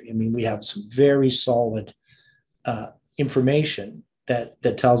history. I mean, we have some very solid information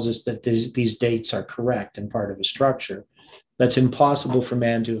that tells us that these dates are correct and part of a structure that's impossible for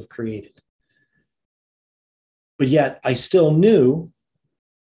man to have created. But yet I still knew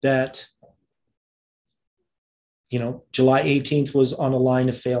that, July 18th was on a line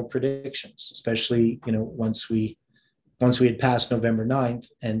of failed predictions, especially, once we had passed November 9th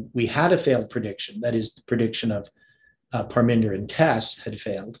and we had a failed prediction, that is the prediction of Parminder and Tess had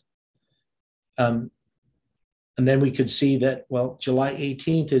failed. And then we could see that, well, July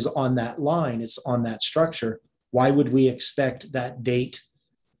 18th is on that line, it's on that structure. Why would we expect that date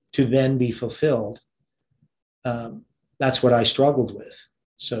to then be fulfilled? That's what I struggled with.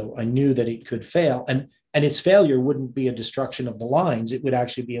 So I knew that it could fail. And its failure wouldn't be a destruction of the lines. It would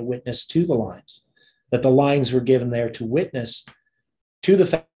actually be a witness to the lines, that the lines were given there to witness to the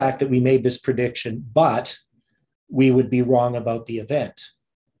fact that we made this prediction, but we would be wrong about the event.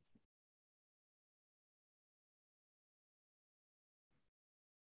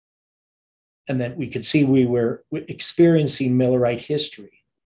 And then we could see we were experiencing Millerite history,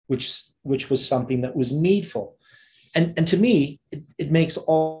 which was something that was needful. And to me, it makes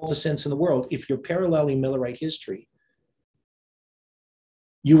all the sense in the world. If you're paralleling Millerite history,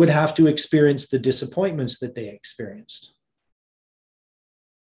 you would have to experience the disappointments that they experienced.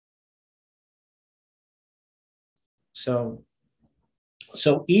 So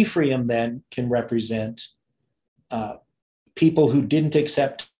Ephraim then can represent people who didn't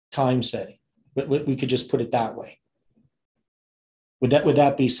accept time setting. But we could just put it that way. Would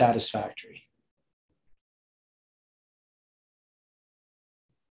that be satisfactory?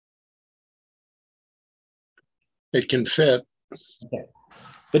 It can fit. Okay.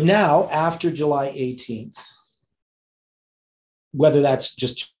 But now, after July 18th, whether that's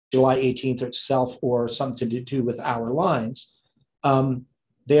just July 18th itself or something to do with our lines,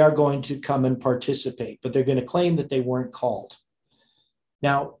 they are going to come and participate, but they're going to claim that they weren't called.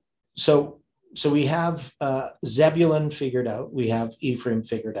 Now, so we have Zebulun figured out. We have Ephraim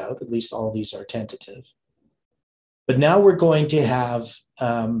figured out. At least all these are tentative. But now we're going to have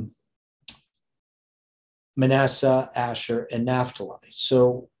Manasseh, Asher, and Naphtali.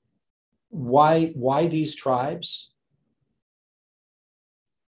 So why these tribes?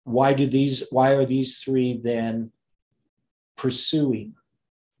 Why are these three then pursuing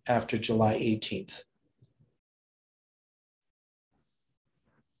after July 18th?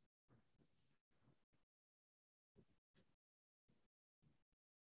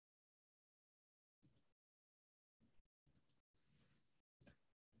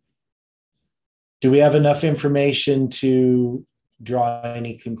 Do we have enough information to draw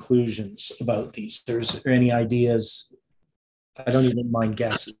any conclusions about these? Is there any ideas? I don't even mind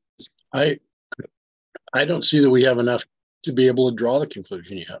guesses. I don't see that we have enough to be able to draw the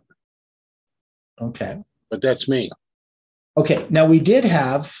conclusion yet. Okay. But that's me. Okay. Now we did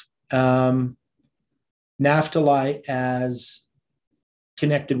have Naphtali as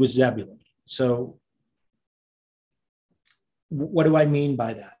connected with Zebulun. So what do I mean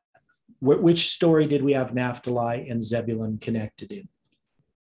by that? Which story did we have Naphtali and Zebulun connected in?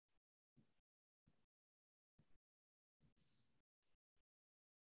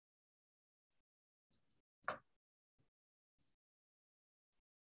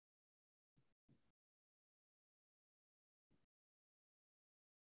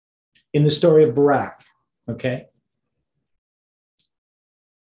 In the story of Barak, okay?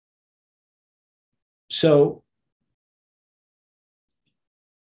 So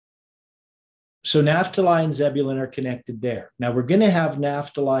Naphtali and Zebulun are connected there. Now we're going to have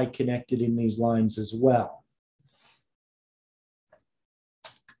Naphtali connected in these lines as well.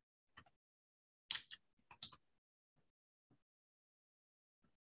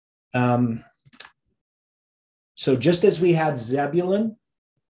 So just as we had Zebulun,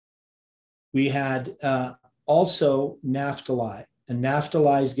 we had also Naphtali. And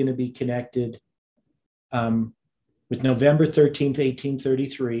Naphtali is going to be connected with November 13th,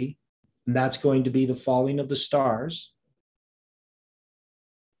 1833. And that's going to be the falling of the stars.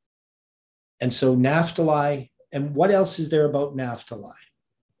 And so Naphtali, and what else is there about Naphtali?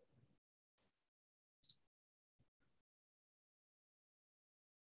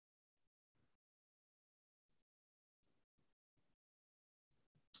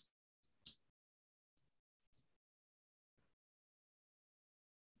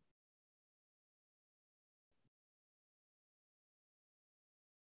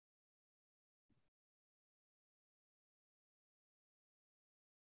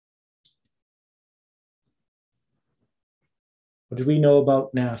 What do we know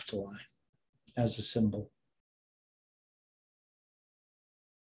about Naphtali as a symbol?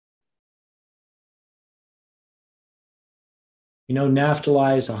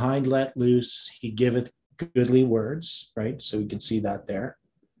 Naphtali is a hind let loose, he giveth goodly words, right? So we can see that there.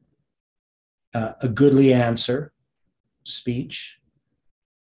 A goodly answer, speech.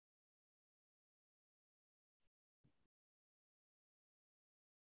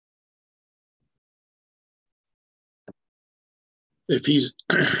 If he's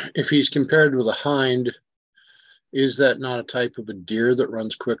if he's compared with a hind, is that not a type of a deer that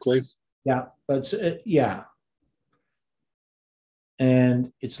runs quickly? Yeah, but yeah.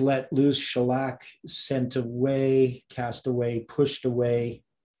 And it's let loose, shellac, sent away, cast away, pushed away.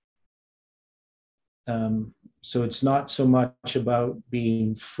 So it's not so much about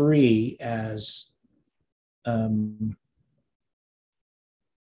being free as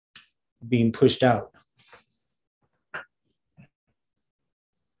being pushed out.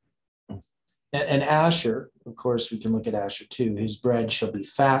 And Asher, of course, we can look at Asher too. His bread shall be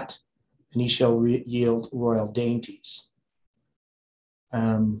fat, and he shall yield royal dainties.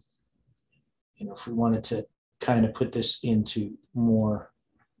 If we wanted to kind of put this into more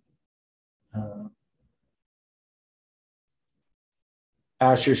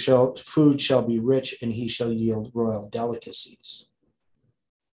Asher food shall be rich, and he shall yield royal delicacies.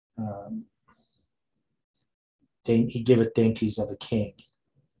 He giveth dainties of a king.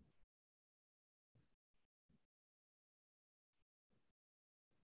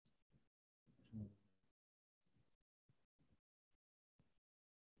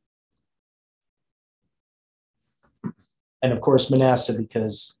 And of course, Manasseh,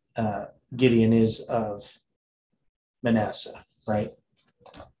 because Gideon is of Manasseh, right?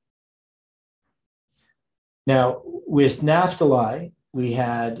 Now, with Naphtali, we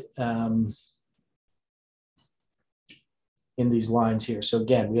had in these lines here. So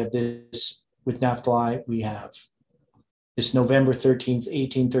again, we have this with Naphtali, we have this November 13th,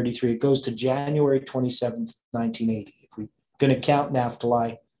 1833. It goes to January 27th, 1980. If we're going to count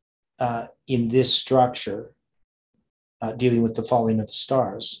Naphtali in this structure, dealing with the falling of the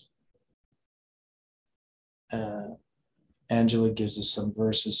stars, Angela gives us some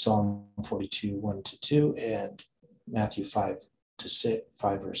verses, Psalm 42, 1-2, and Matthew 5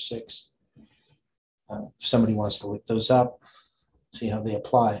 verse 6. If somebody wants to look those up, see how they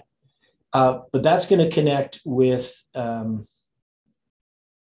apply. But that's going to connect with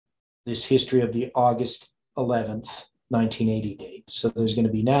this history of the August 11th, 1980 date. So there's going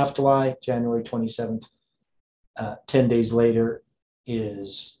to be Naphtali, January 27th. 10 days later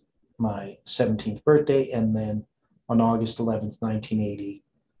is my 17th birthday, and then on August 11th, 1980,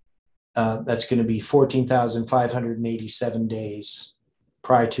 that's going to be 14,587 days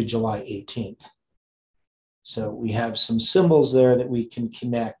prior to July 18th. So we have some symbols there that we can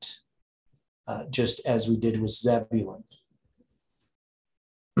connect just as we did with Zebulun.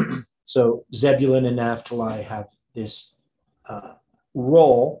 So Zebulun and Naphtali have this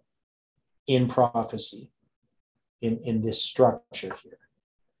role in prophecy in this structure here.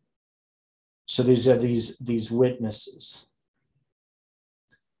 So these are these witnesses.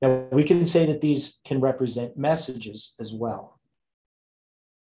 Now we can say that these can represent messages as well.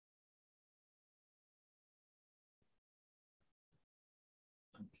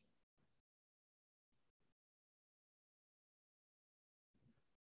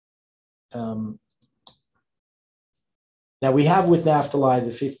 Now we have with Naphtali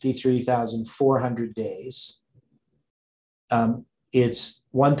the 53,400 days. It's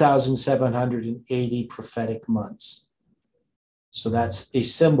 1,780 prophetic months. So that's a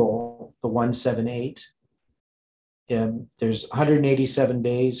symbol, the 178. There's 187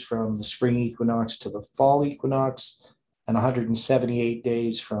 days from the spring equinox to the fall equinox, and 178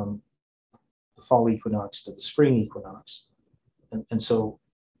 days from the fall equinox to the spring equinox. And so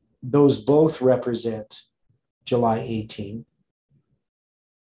those both represent July 18.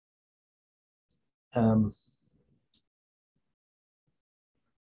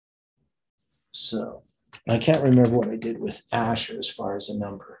 So I can't remember what I did with Asher as far as a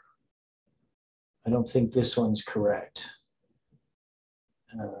number. I don't think this one's correct.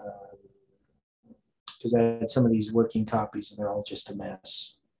 Because I had some of these working copies and they're all just a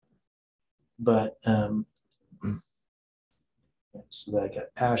mess. But so that I got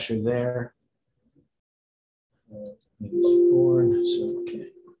Asher there. Born, so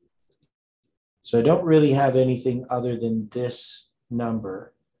okay. So I don't really have anything other than this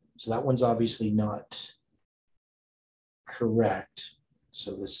number. So that one's obviously not correct.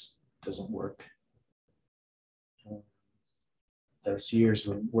 So this doesn't work. Those years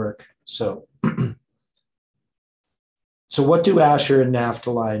wouldn't work. So, so what do Asher and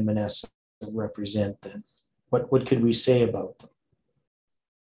Naphtali and Manasseh represent then? What could we say about them?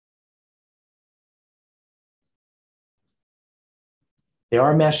 They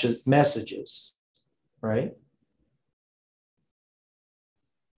are messages, right?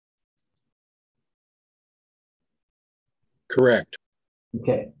 Correct.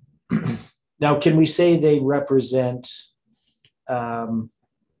 Okay. Now, can we say they represent the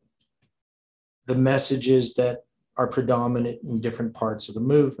messages that are predominant in different parts of the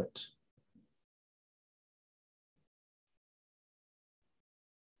movement.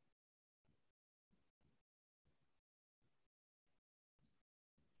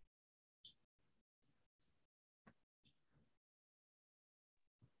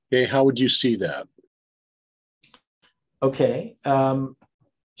 Okay, how would you see that? Okay,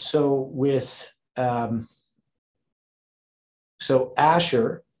 so with so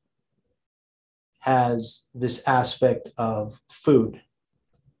Asher has this aspect of food,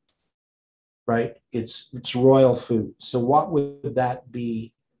 right? It's royal food. So what would that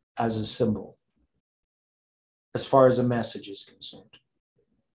be as a symbol, as far as a message is concerned?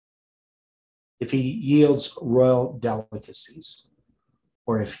 If he yields royal delicacies,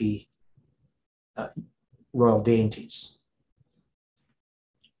 or if he royal dainties.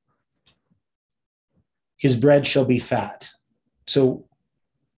 His bread shall be fat. So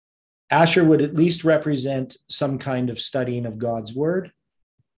Asher would at least represent some kind of studying of God's word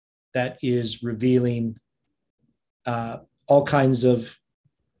that is revealing all kinds of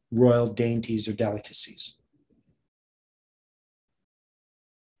royal dainties or delicacies.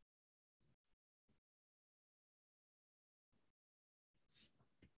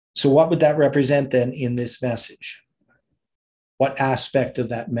 So what would that represent then in this message? What aspect of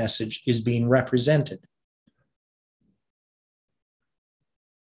that message is being represented?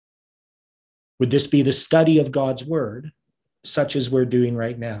 Would this be the study of God's word, such as we're doing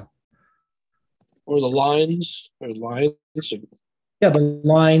right now? Or the lines, Yeah, the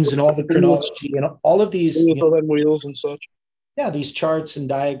lines and all the chronology and all of these, wheels and such. Yeah, these charts and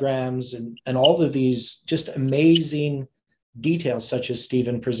diagrams and all of these just amazing details, such as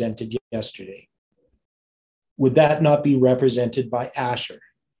Stephen presented yesterday. Would that not be represented by Asher?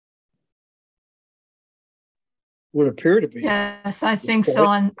 Would appear to be. Yes, I think so.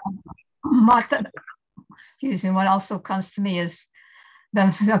 And what also comes to me is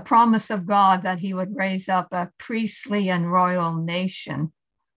the promise of God that he would raise up a priestly and royal nation.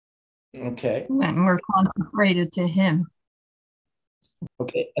 Okay. And we're consecrated to him.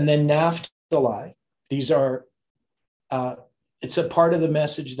 Okay. And then Naphtali, these are, it's a part of the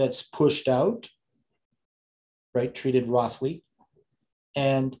message that's pushed out, right? Treated roughly.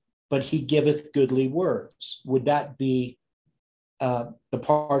 But he giveth goodly words. Would that be the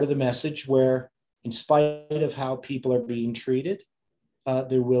part of the message where, in spite of how people are being treated,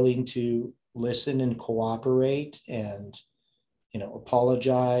 they're willing to listen and cooperate and,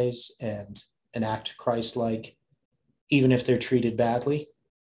 apologize and act Christ-like, even if they're treated badly?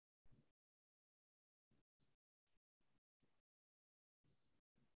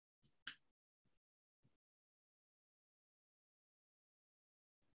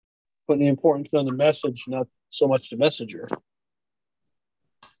 Putting the importance on the message, not so much the messenger.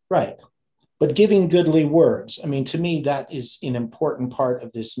 Right. But giving goodly words, I mean, to me, that is an important part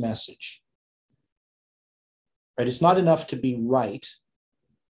of this message. Right? It's not enough to be right.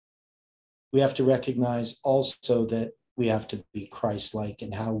 We have to recognize also that we have to be Christ-like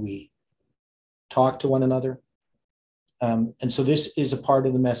in how we talk to one another. And so this is a part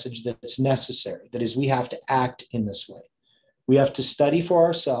of the message that's necessary. That is, we have to act in this way. We have to study for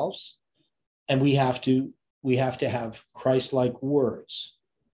ourselves, and we have to have Christ-like words.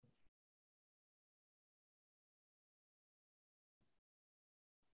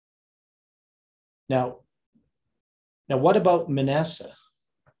 Now, what about Manasseh?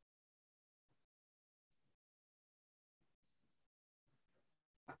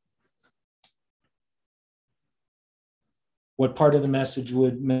 What part of the message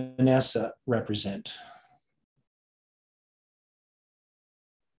would Manasseh represent?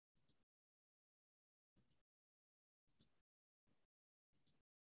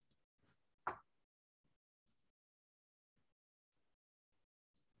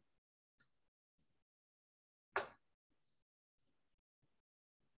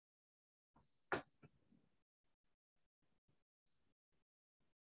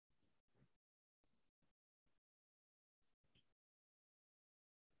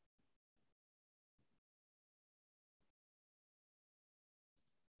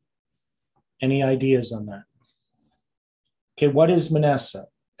 Any ideas on that? Okay, what is Manasseh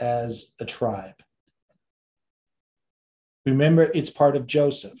as a tribe? Remember, it's part of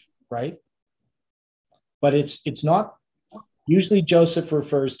Joseph, right? But it's not, usually Joseph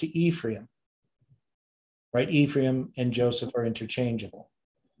refers to Ephraim, right? Ephraim and Joseph are interchangeable.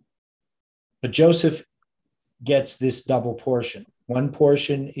 But Joseph gets this double portion. One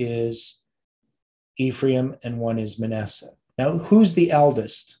portion is Ephraim and one is Manasseh. Now, who's the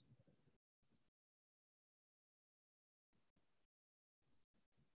eldest?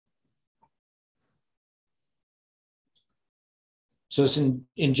 So it's in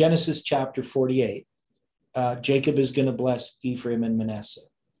Genesis chapter 48. Jacob is going to bless Ephraim and Manasseh.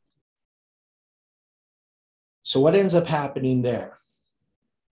 So what ends up happening there?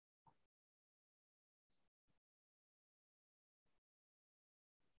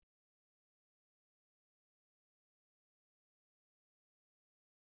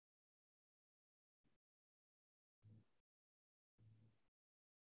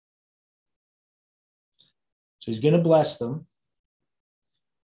 So he's going to bless them.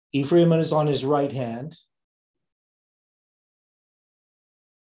 Ephraim is on his right hand.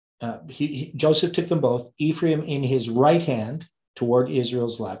 Joseph took them both. Ephraim in his right hand toward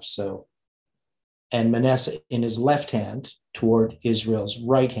Israel's left, and Manasseh in his left hand toward Israel's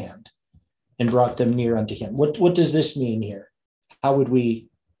right hand, and brought them near unto him. What does this mean here? How would we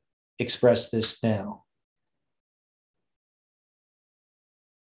express this now?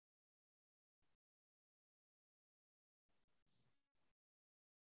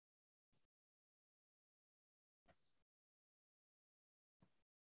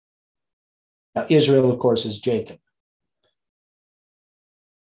 Now, Israel, of course, is Jacob.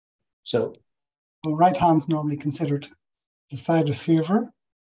 So, well, right hand's normally considered the side of favor.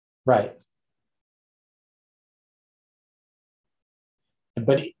 Right.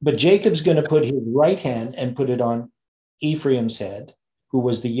 But Jacob's going to put his right hand and put it on Ephraim's head, who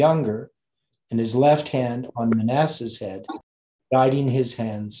was the younger, and his left hand on Manasseh's head, guiding his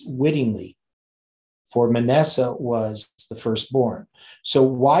hands wittingly, for Manasseh was the firstborn. So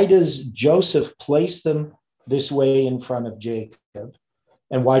why does Joseph place them this way in front of Jacob?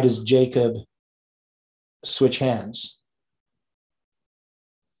 And why does Jacob switch hands?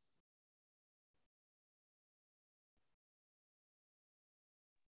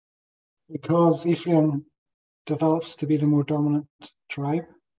 Because Ephraim develops to be the more dominant tribe.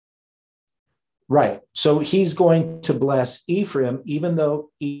 Right. So he's going to bless Ephraim, even though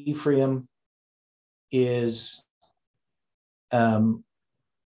Ephraim is the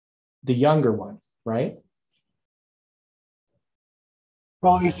younger one, right?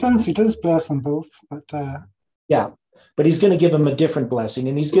 Well, he does bless them both, but yeah, but he's going to give him a different blessing,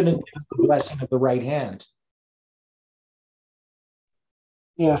 and he's going to give the blessing of the right hand.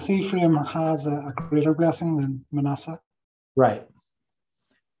 Yes, Ephraim has a greater blessing than Manasseh. Right.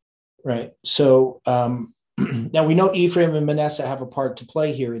 Right. So now we know Ephraim and Manasseh have a part to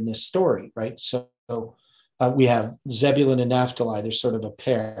play here in this story, right? So we have Zebulun and Naphtali. They're sort of a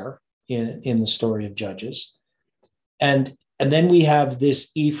pair in the story of Judges. And then we have this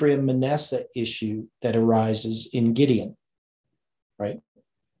Ephraim-Manasseh issue that arises in Gideon, right?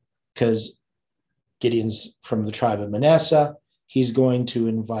 Because Gideon's from the tribe of Manasseh. He's going to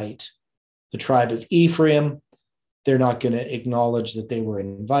invite the tribe of Ephraim. They're not going to acknowledge that they were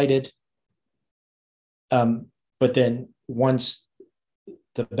invited. But then once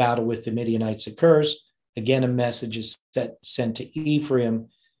the battle with the Midianites occurs, again, a message is sent to Ephraim,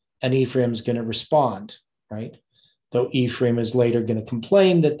 and Ephraim's going to respond, right? Though Ephraim is later going to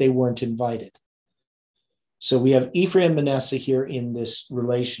complain that they weren't invited. So we have Ephraim and Manasseh here in this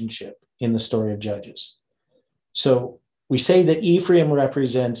relationship in the story of Judges. So we say that Ephraim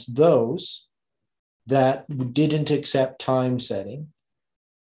represents those that didn't accept time setting.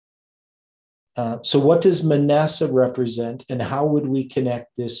 So what does Manasseh represent, and how would we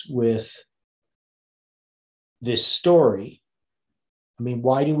connect this with this story? I mean,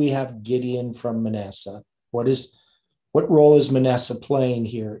 why do we have Gideon from Manasseh? What role is Manasseh playing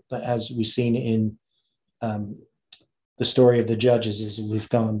here, as we've seen in the story of the Judges as we've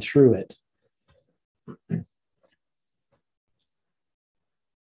gone through it?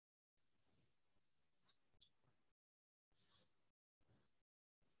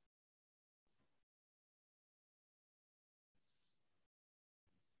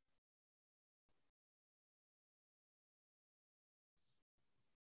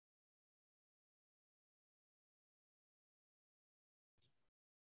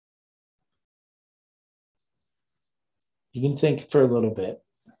 You can think for a little bit.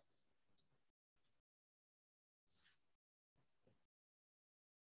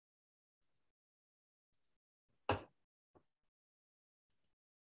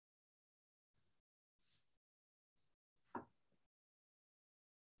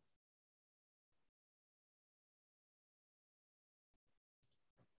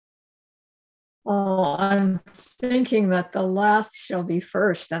 Oh, I'm thinking that the last shall be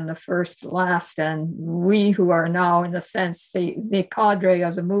first and the first last. And we who are now, in a sense, the cadre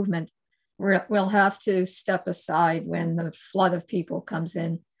of the movement, will have to step aside when the flood of people comes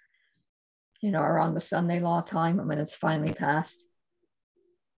in, around the Sunday law time and when it's finally passed.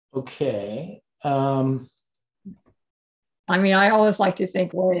 Okay. I mean, I always like to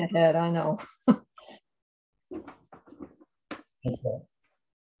think way ahead, I know. Okay.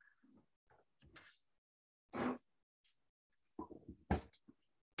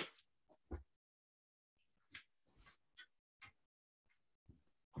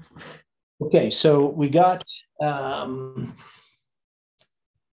 Okay, so we got so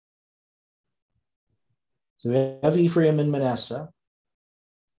we have Ephraim and Manasseh.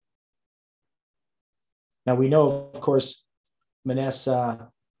 Now we know, of course,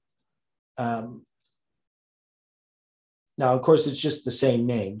 Manasseh. Now, of course, it's just the same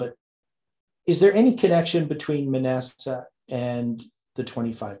name, but is there any connection between Manasseh and the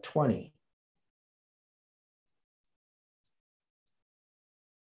 2520?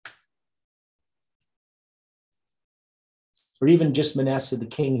 Or even just Manasseh, the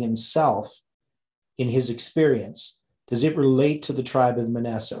king himself, in his experience? Does it relate to the tribe of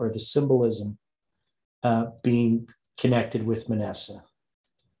Manasseh, or the symbolism being connected with Manasseh?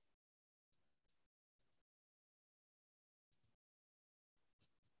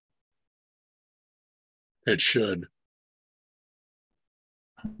 It should.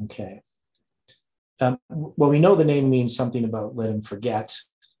 Okay. Well, we know the name means something about let him forget,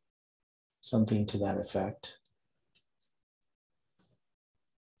 something to that effect.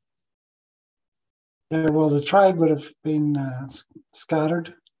 Yeah, well, the tribe would have been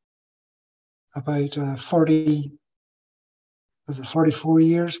scattered about 44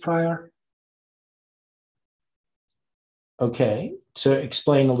 years prior? Okay, so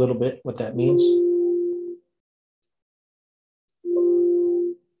explain a little bit what that means.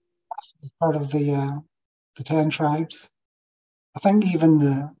 As part of the 10 tribes. I think even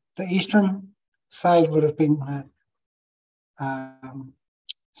the eastern side would have been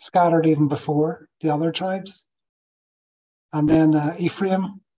scattered even before the other tribes. And then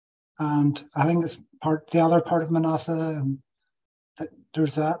Ephraim, and I think it's the other part of Manasseh, and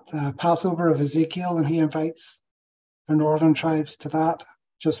there's that Passover of Ezekiel, and he invites the northern tribes to that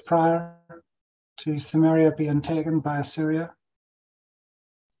just prior to Samaria being taken by Assyria.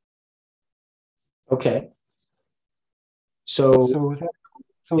 Okay. So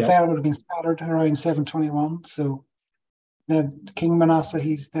yeah. that would have been scattered around 721. So then King Manasseh,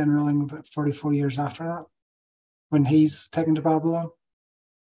 he's then ruling about 44 years after that, when he's taken to Babylon.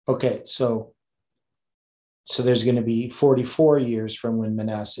 Okay, so there's going to be 44 years from when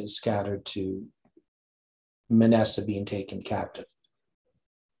Manasseh is scattered to Manasseh being taken captive,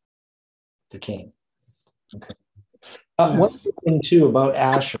 the king. Okay. Yes. One thing too about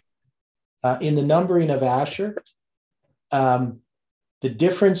Asher, in the numbering of Asher, the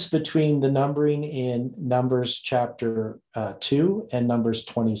difference between the numbering in Numbers chapter 2 and Numbers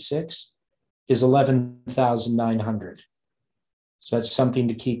 26 is 11,900. So that's something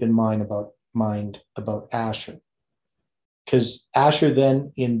to keep in mind about Asher. Because Asher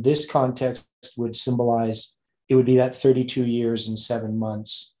then, in this context, would symbolize, it would be that 32 years and 7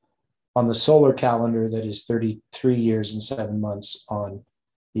 months on the solar calendar, that is 33 years and 7 months on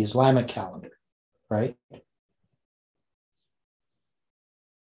the Islamic calendar, right?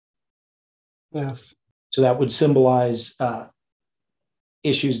 Yes. So that would symbolize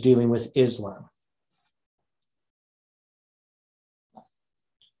issues dealing with Islam.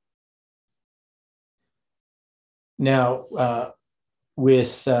 Now,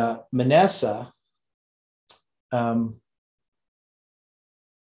 with Manasseh,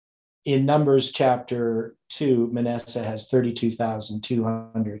 in Numbers chapter 2, Manasseh has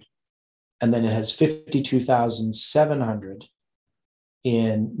 32,200, and then it has 52,700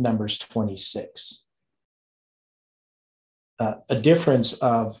 in Numbers 26. A difference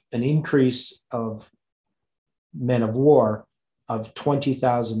of an increase of men of war of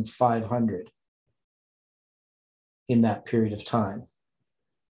 20,500 in that period of time.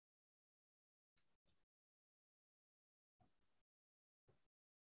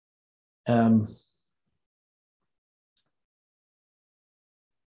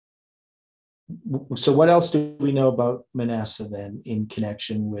 So what else do we know about Manasseh then in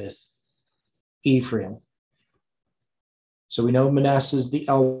connection with Ephraim? So we know Manasseh is the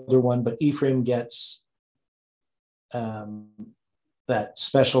elder one, but Ephraim gets that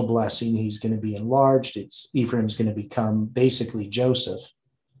special blessing. He's going to be enlarged. Ephraim's going to become basically Joseph.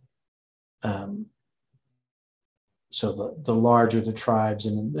 So the larger the tribes,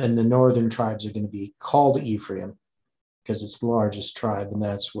 and the northern tribes are going to be called Ephraim because it's the largest tribe, and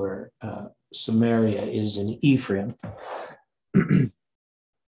that's where Samaria is in Ephraim.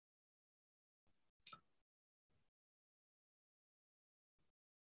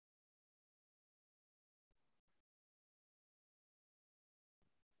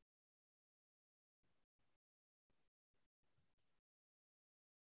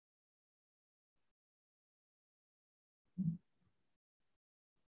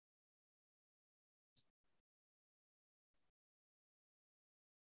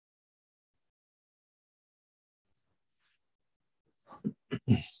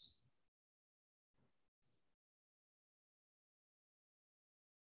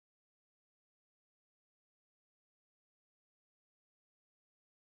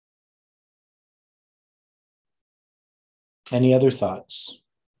 Any other thoughts?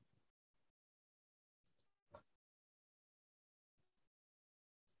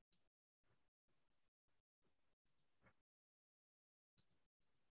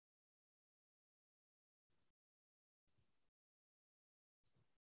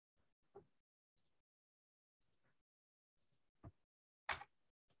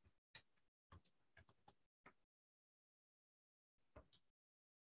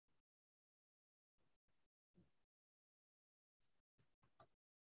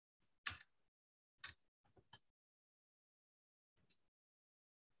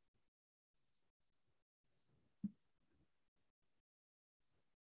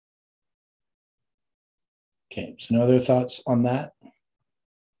 Okay, so no other thoughts on that?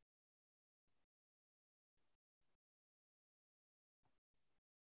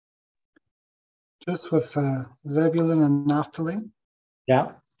 Just with Zebulun and Naphtali,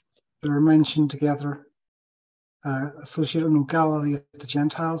 Yeah. they're mentioned together, associated with Galilee of the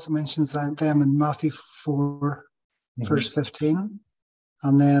Gentiles. It mentions them in Matthew 4, verse 15,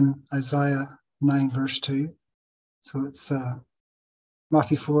 and then Isaiah 9, verse 2. So it's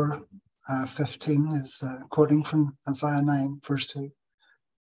Matthew 4, 15 is quoting from Isaiah 9, verse 2.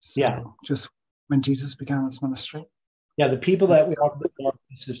 So Yeah. just when Jesus began his ministry. Yeah, the people that walk in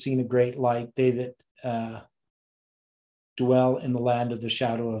darkness have seen a great light. They that dwell in the land of the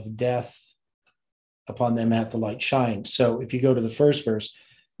shadow of death, upon them hath the light shined. So if you go to the first verse,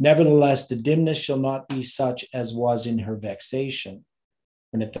 nevertheless, the dimness shall not be such as was in her vexation,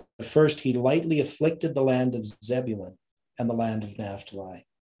 when at the first he lightly afflicted the land of Zebulun and the land of Naphtali,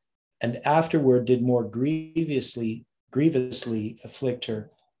 and afterward did more grievously afflict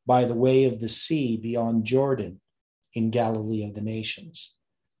her by the way of the sea beyond Jordan in Galilee of the nations,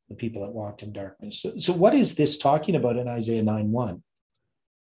 the people that walked in darkness. So what is this talking about in Isaiah 9:1?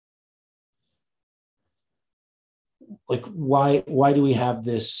 Like, why do we have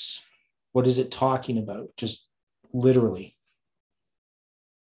this? What is it talking about? Just literally.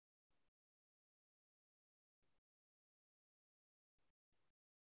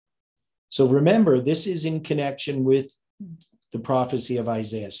 So remember, this is in connection with the prophecy of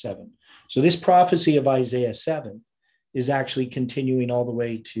Isaiah 7. So this prophecy of Isaiah 7 is actually continuing all the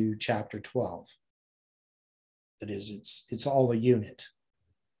way to chapter 12. That is, it's all a unit,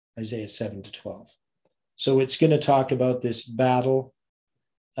 Isaiah 7 to 12. So it's going to talk about this battle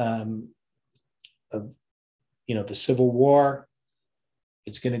of, the civil war.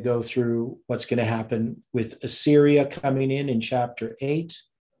 It's going to go through what's going to happen with Assyria coming in chapter 8,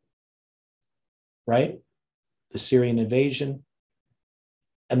 right? The Syrian invasion.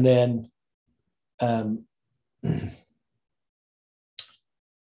 And then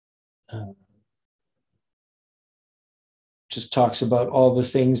just talks about all the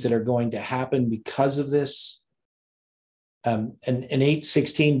things that are going to happen because of this. And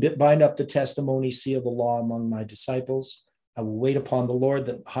 8:16, bind up the testimony, seal the law among my disciples. I will wait upon the Lord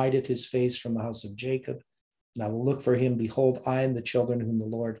that hideth his face from the house of Jacob, and I will look for him. Behold, I am the children whom the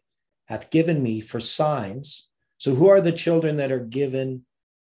Lord hath given me for signs. So who are the children that are given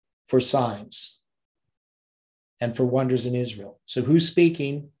for signs and for wonders in Israel? So who's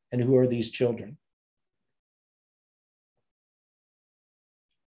speaking and who are these children?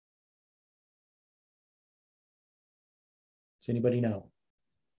 Does anybody know?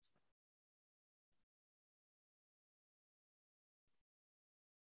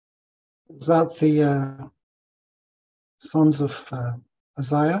 Is that the sons of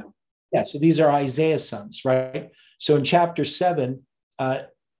Isaiah? Yeah, so these are Isaiah's sons, right? So in chapter 7,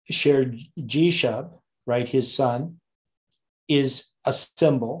 Shear-Jashub, right, his son, is a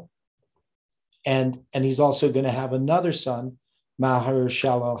symbol. And he's also going to have another son,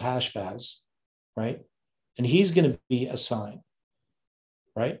 Maher-Shalal-Hashbaz, right? And he's going to be a sign,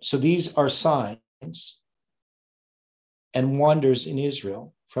 right? So these are signs and wonders in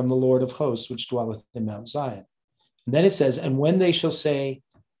Israel from the Lord of hosts, which dwelleth in Mount Zion. And then it says, and when they shall say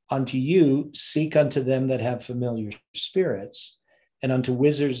unto you, seek unto them that have familiar spirits, and unto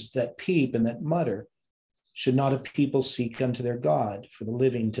wizards that peep and that mutter, should not a people seek unto their God, for the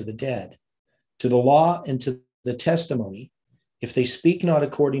living to the dead, to the law and to the testimony? If they speak not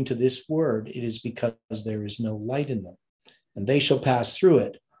according to this word, it is because there is no light in them. And they shall pass through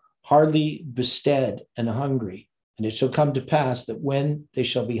it, hardly bestead and hungry. And it shall come to pass that when they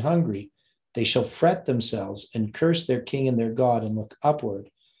shall be hungry, they shall fret themselves and curse their king and their God and look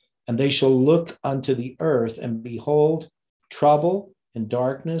upward. And they shall look unto the earth and behold trouble and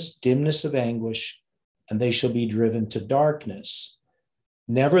darkness, dimness of anguish, and they shall be driven to darkness.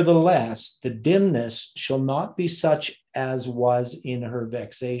 Nevertheless, the dimness shall not be such as was in her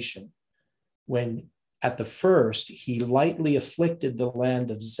vexation, when at the first, he lightly afflicted the land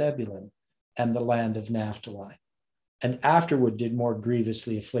of Zebulun and the land of Naphtali, and afterward did more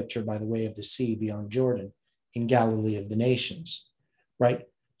grievously afflict her by the way of the sea beyond Jordan, in Galilee of the nations, right?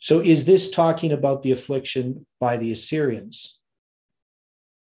 So is this talking about the affliction by the Assyrians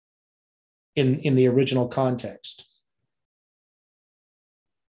in the original context?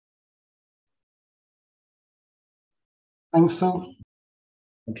 I think so.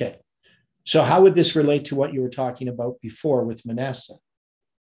 Okay. So how would this relate to what you were talking about before with Manasseh?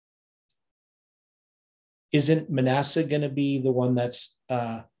 Isn't Manasseh going to be the one that's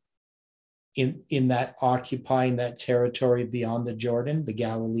in that occupying that territory beyond the Jordan, the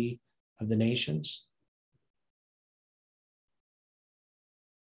Galilee of the nations?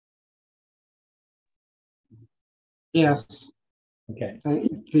 Yes. Okay.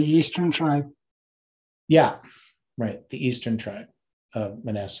 The eastern tribe. Yeah, right. The eastern tribe of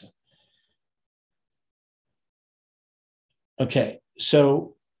Manasseh. Okay,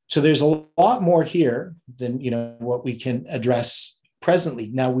 so there's a lot more here than what we can address presently.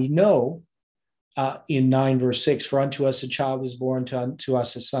 Now we know in 9 verse 6, for unto us a child is born, to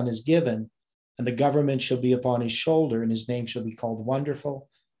us a son is given, and the government shall be upon his shoulder, and his name shall be called Wonderful,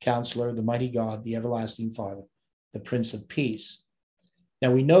 Counselor, the Mighty God, the Everlasting Father, the Prince of Peace.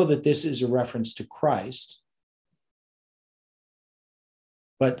 Now we know that this is a reference to Christ,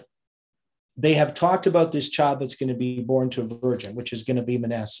 but they have talked about this child that's going to be born to a virgin, which is going to be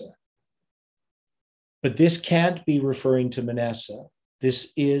Manasseh. But this can't be referring to Manasseh.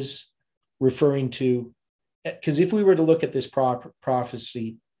 This is referring to, because if we were to look at this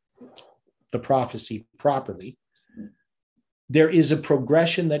prophecy properly, there is a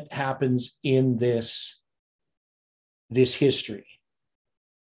progression that happens in this history.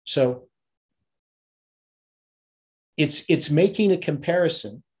 So it's making a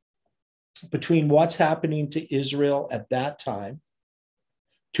comparison between what's happening to Israel at that time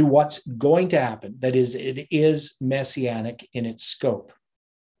to what's going to happen. That is, it is messianic in its scope.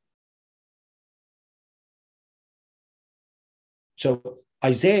 So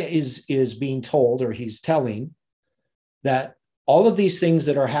Isaiah is being told, or he's telling, that all of these things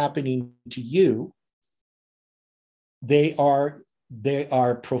that are happening to you, they are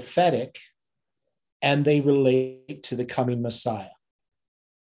prophetic, and they relate to the coming Messiah.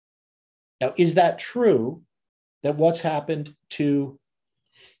 Now, is that true, that what's happened to,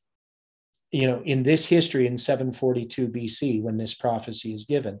 in this history in 742 BC, when this prophecy is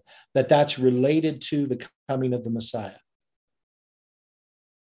given, that's related to the coming of the Messiah?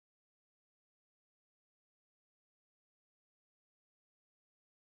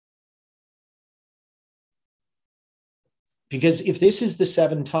 Because if this is the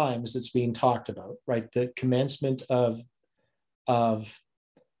 7 times that's being talked about, right, the commencement of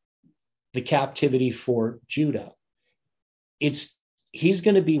the captivity for Judah, he's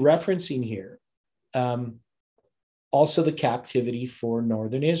going to be referencing here also the captivity for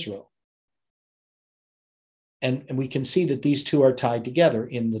northern Israel. And we can see that these two are tied together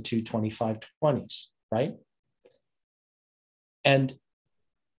in the 2:25:20s, right? And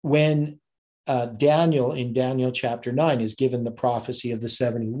when Daniel, in Daniel chapter 9, is given the prophecy of the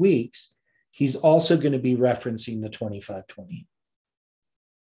 70 weeks, he's also going to be referencing the 25:20.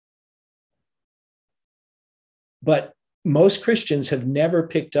 But most Christians have never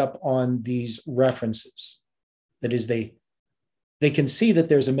picked up on these references. That is, they can see that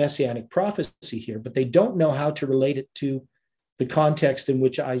there's a messianic prophecy here, but they don't know how to relate it to the context in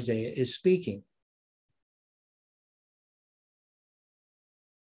which Isaiah is speaking.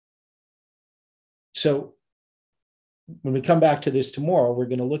 So when we come back to this tomorrow, we're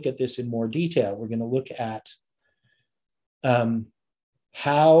going to look at this in more detail. We're going to look at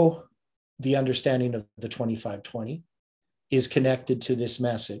how the understanding of the 25:20 is connected to this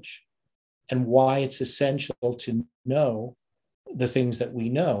message, and why it's essential to know the things that we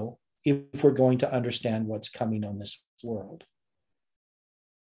know if we're going to understand what's coming on this world.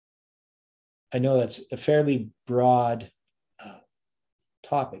 I know that's a fairly broad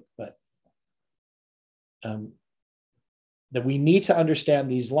topic, but that we need to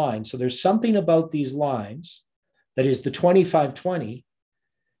understand these lines. So there's something about these lines, that is the 25:20,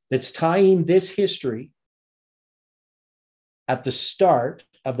 that's tying this history at the start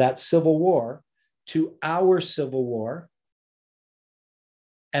of that civil war to our civil war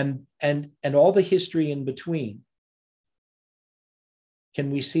and all the history in between.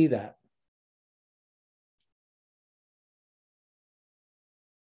 Can we see that?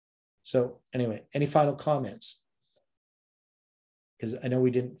 So anyway, any final comments? Because I know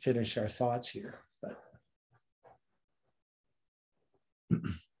we didn't finish our thoughts here, but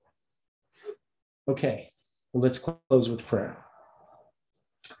Okay, well, let's close with prayer.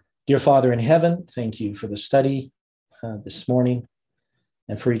 Dear Father in heaven, thank you for the study this morning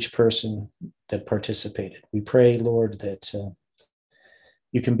and for each person that participated. We pray, Lord, that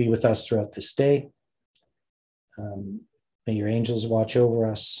you can be with us throughout this day. May your angels watch over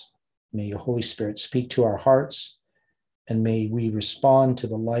us. May your Holy Spirit speak to our hearts, and may we respond to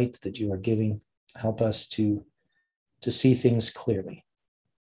the light that you are giving. Help us to see things clearly.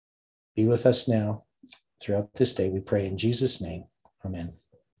 Be with us now throughout this day, we pray in Jesus' name. Amen.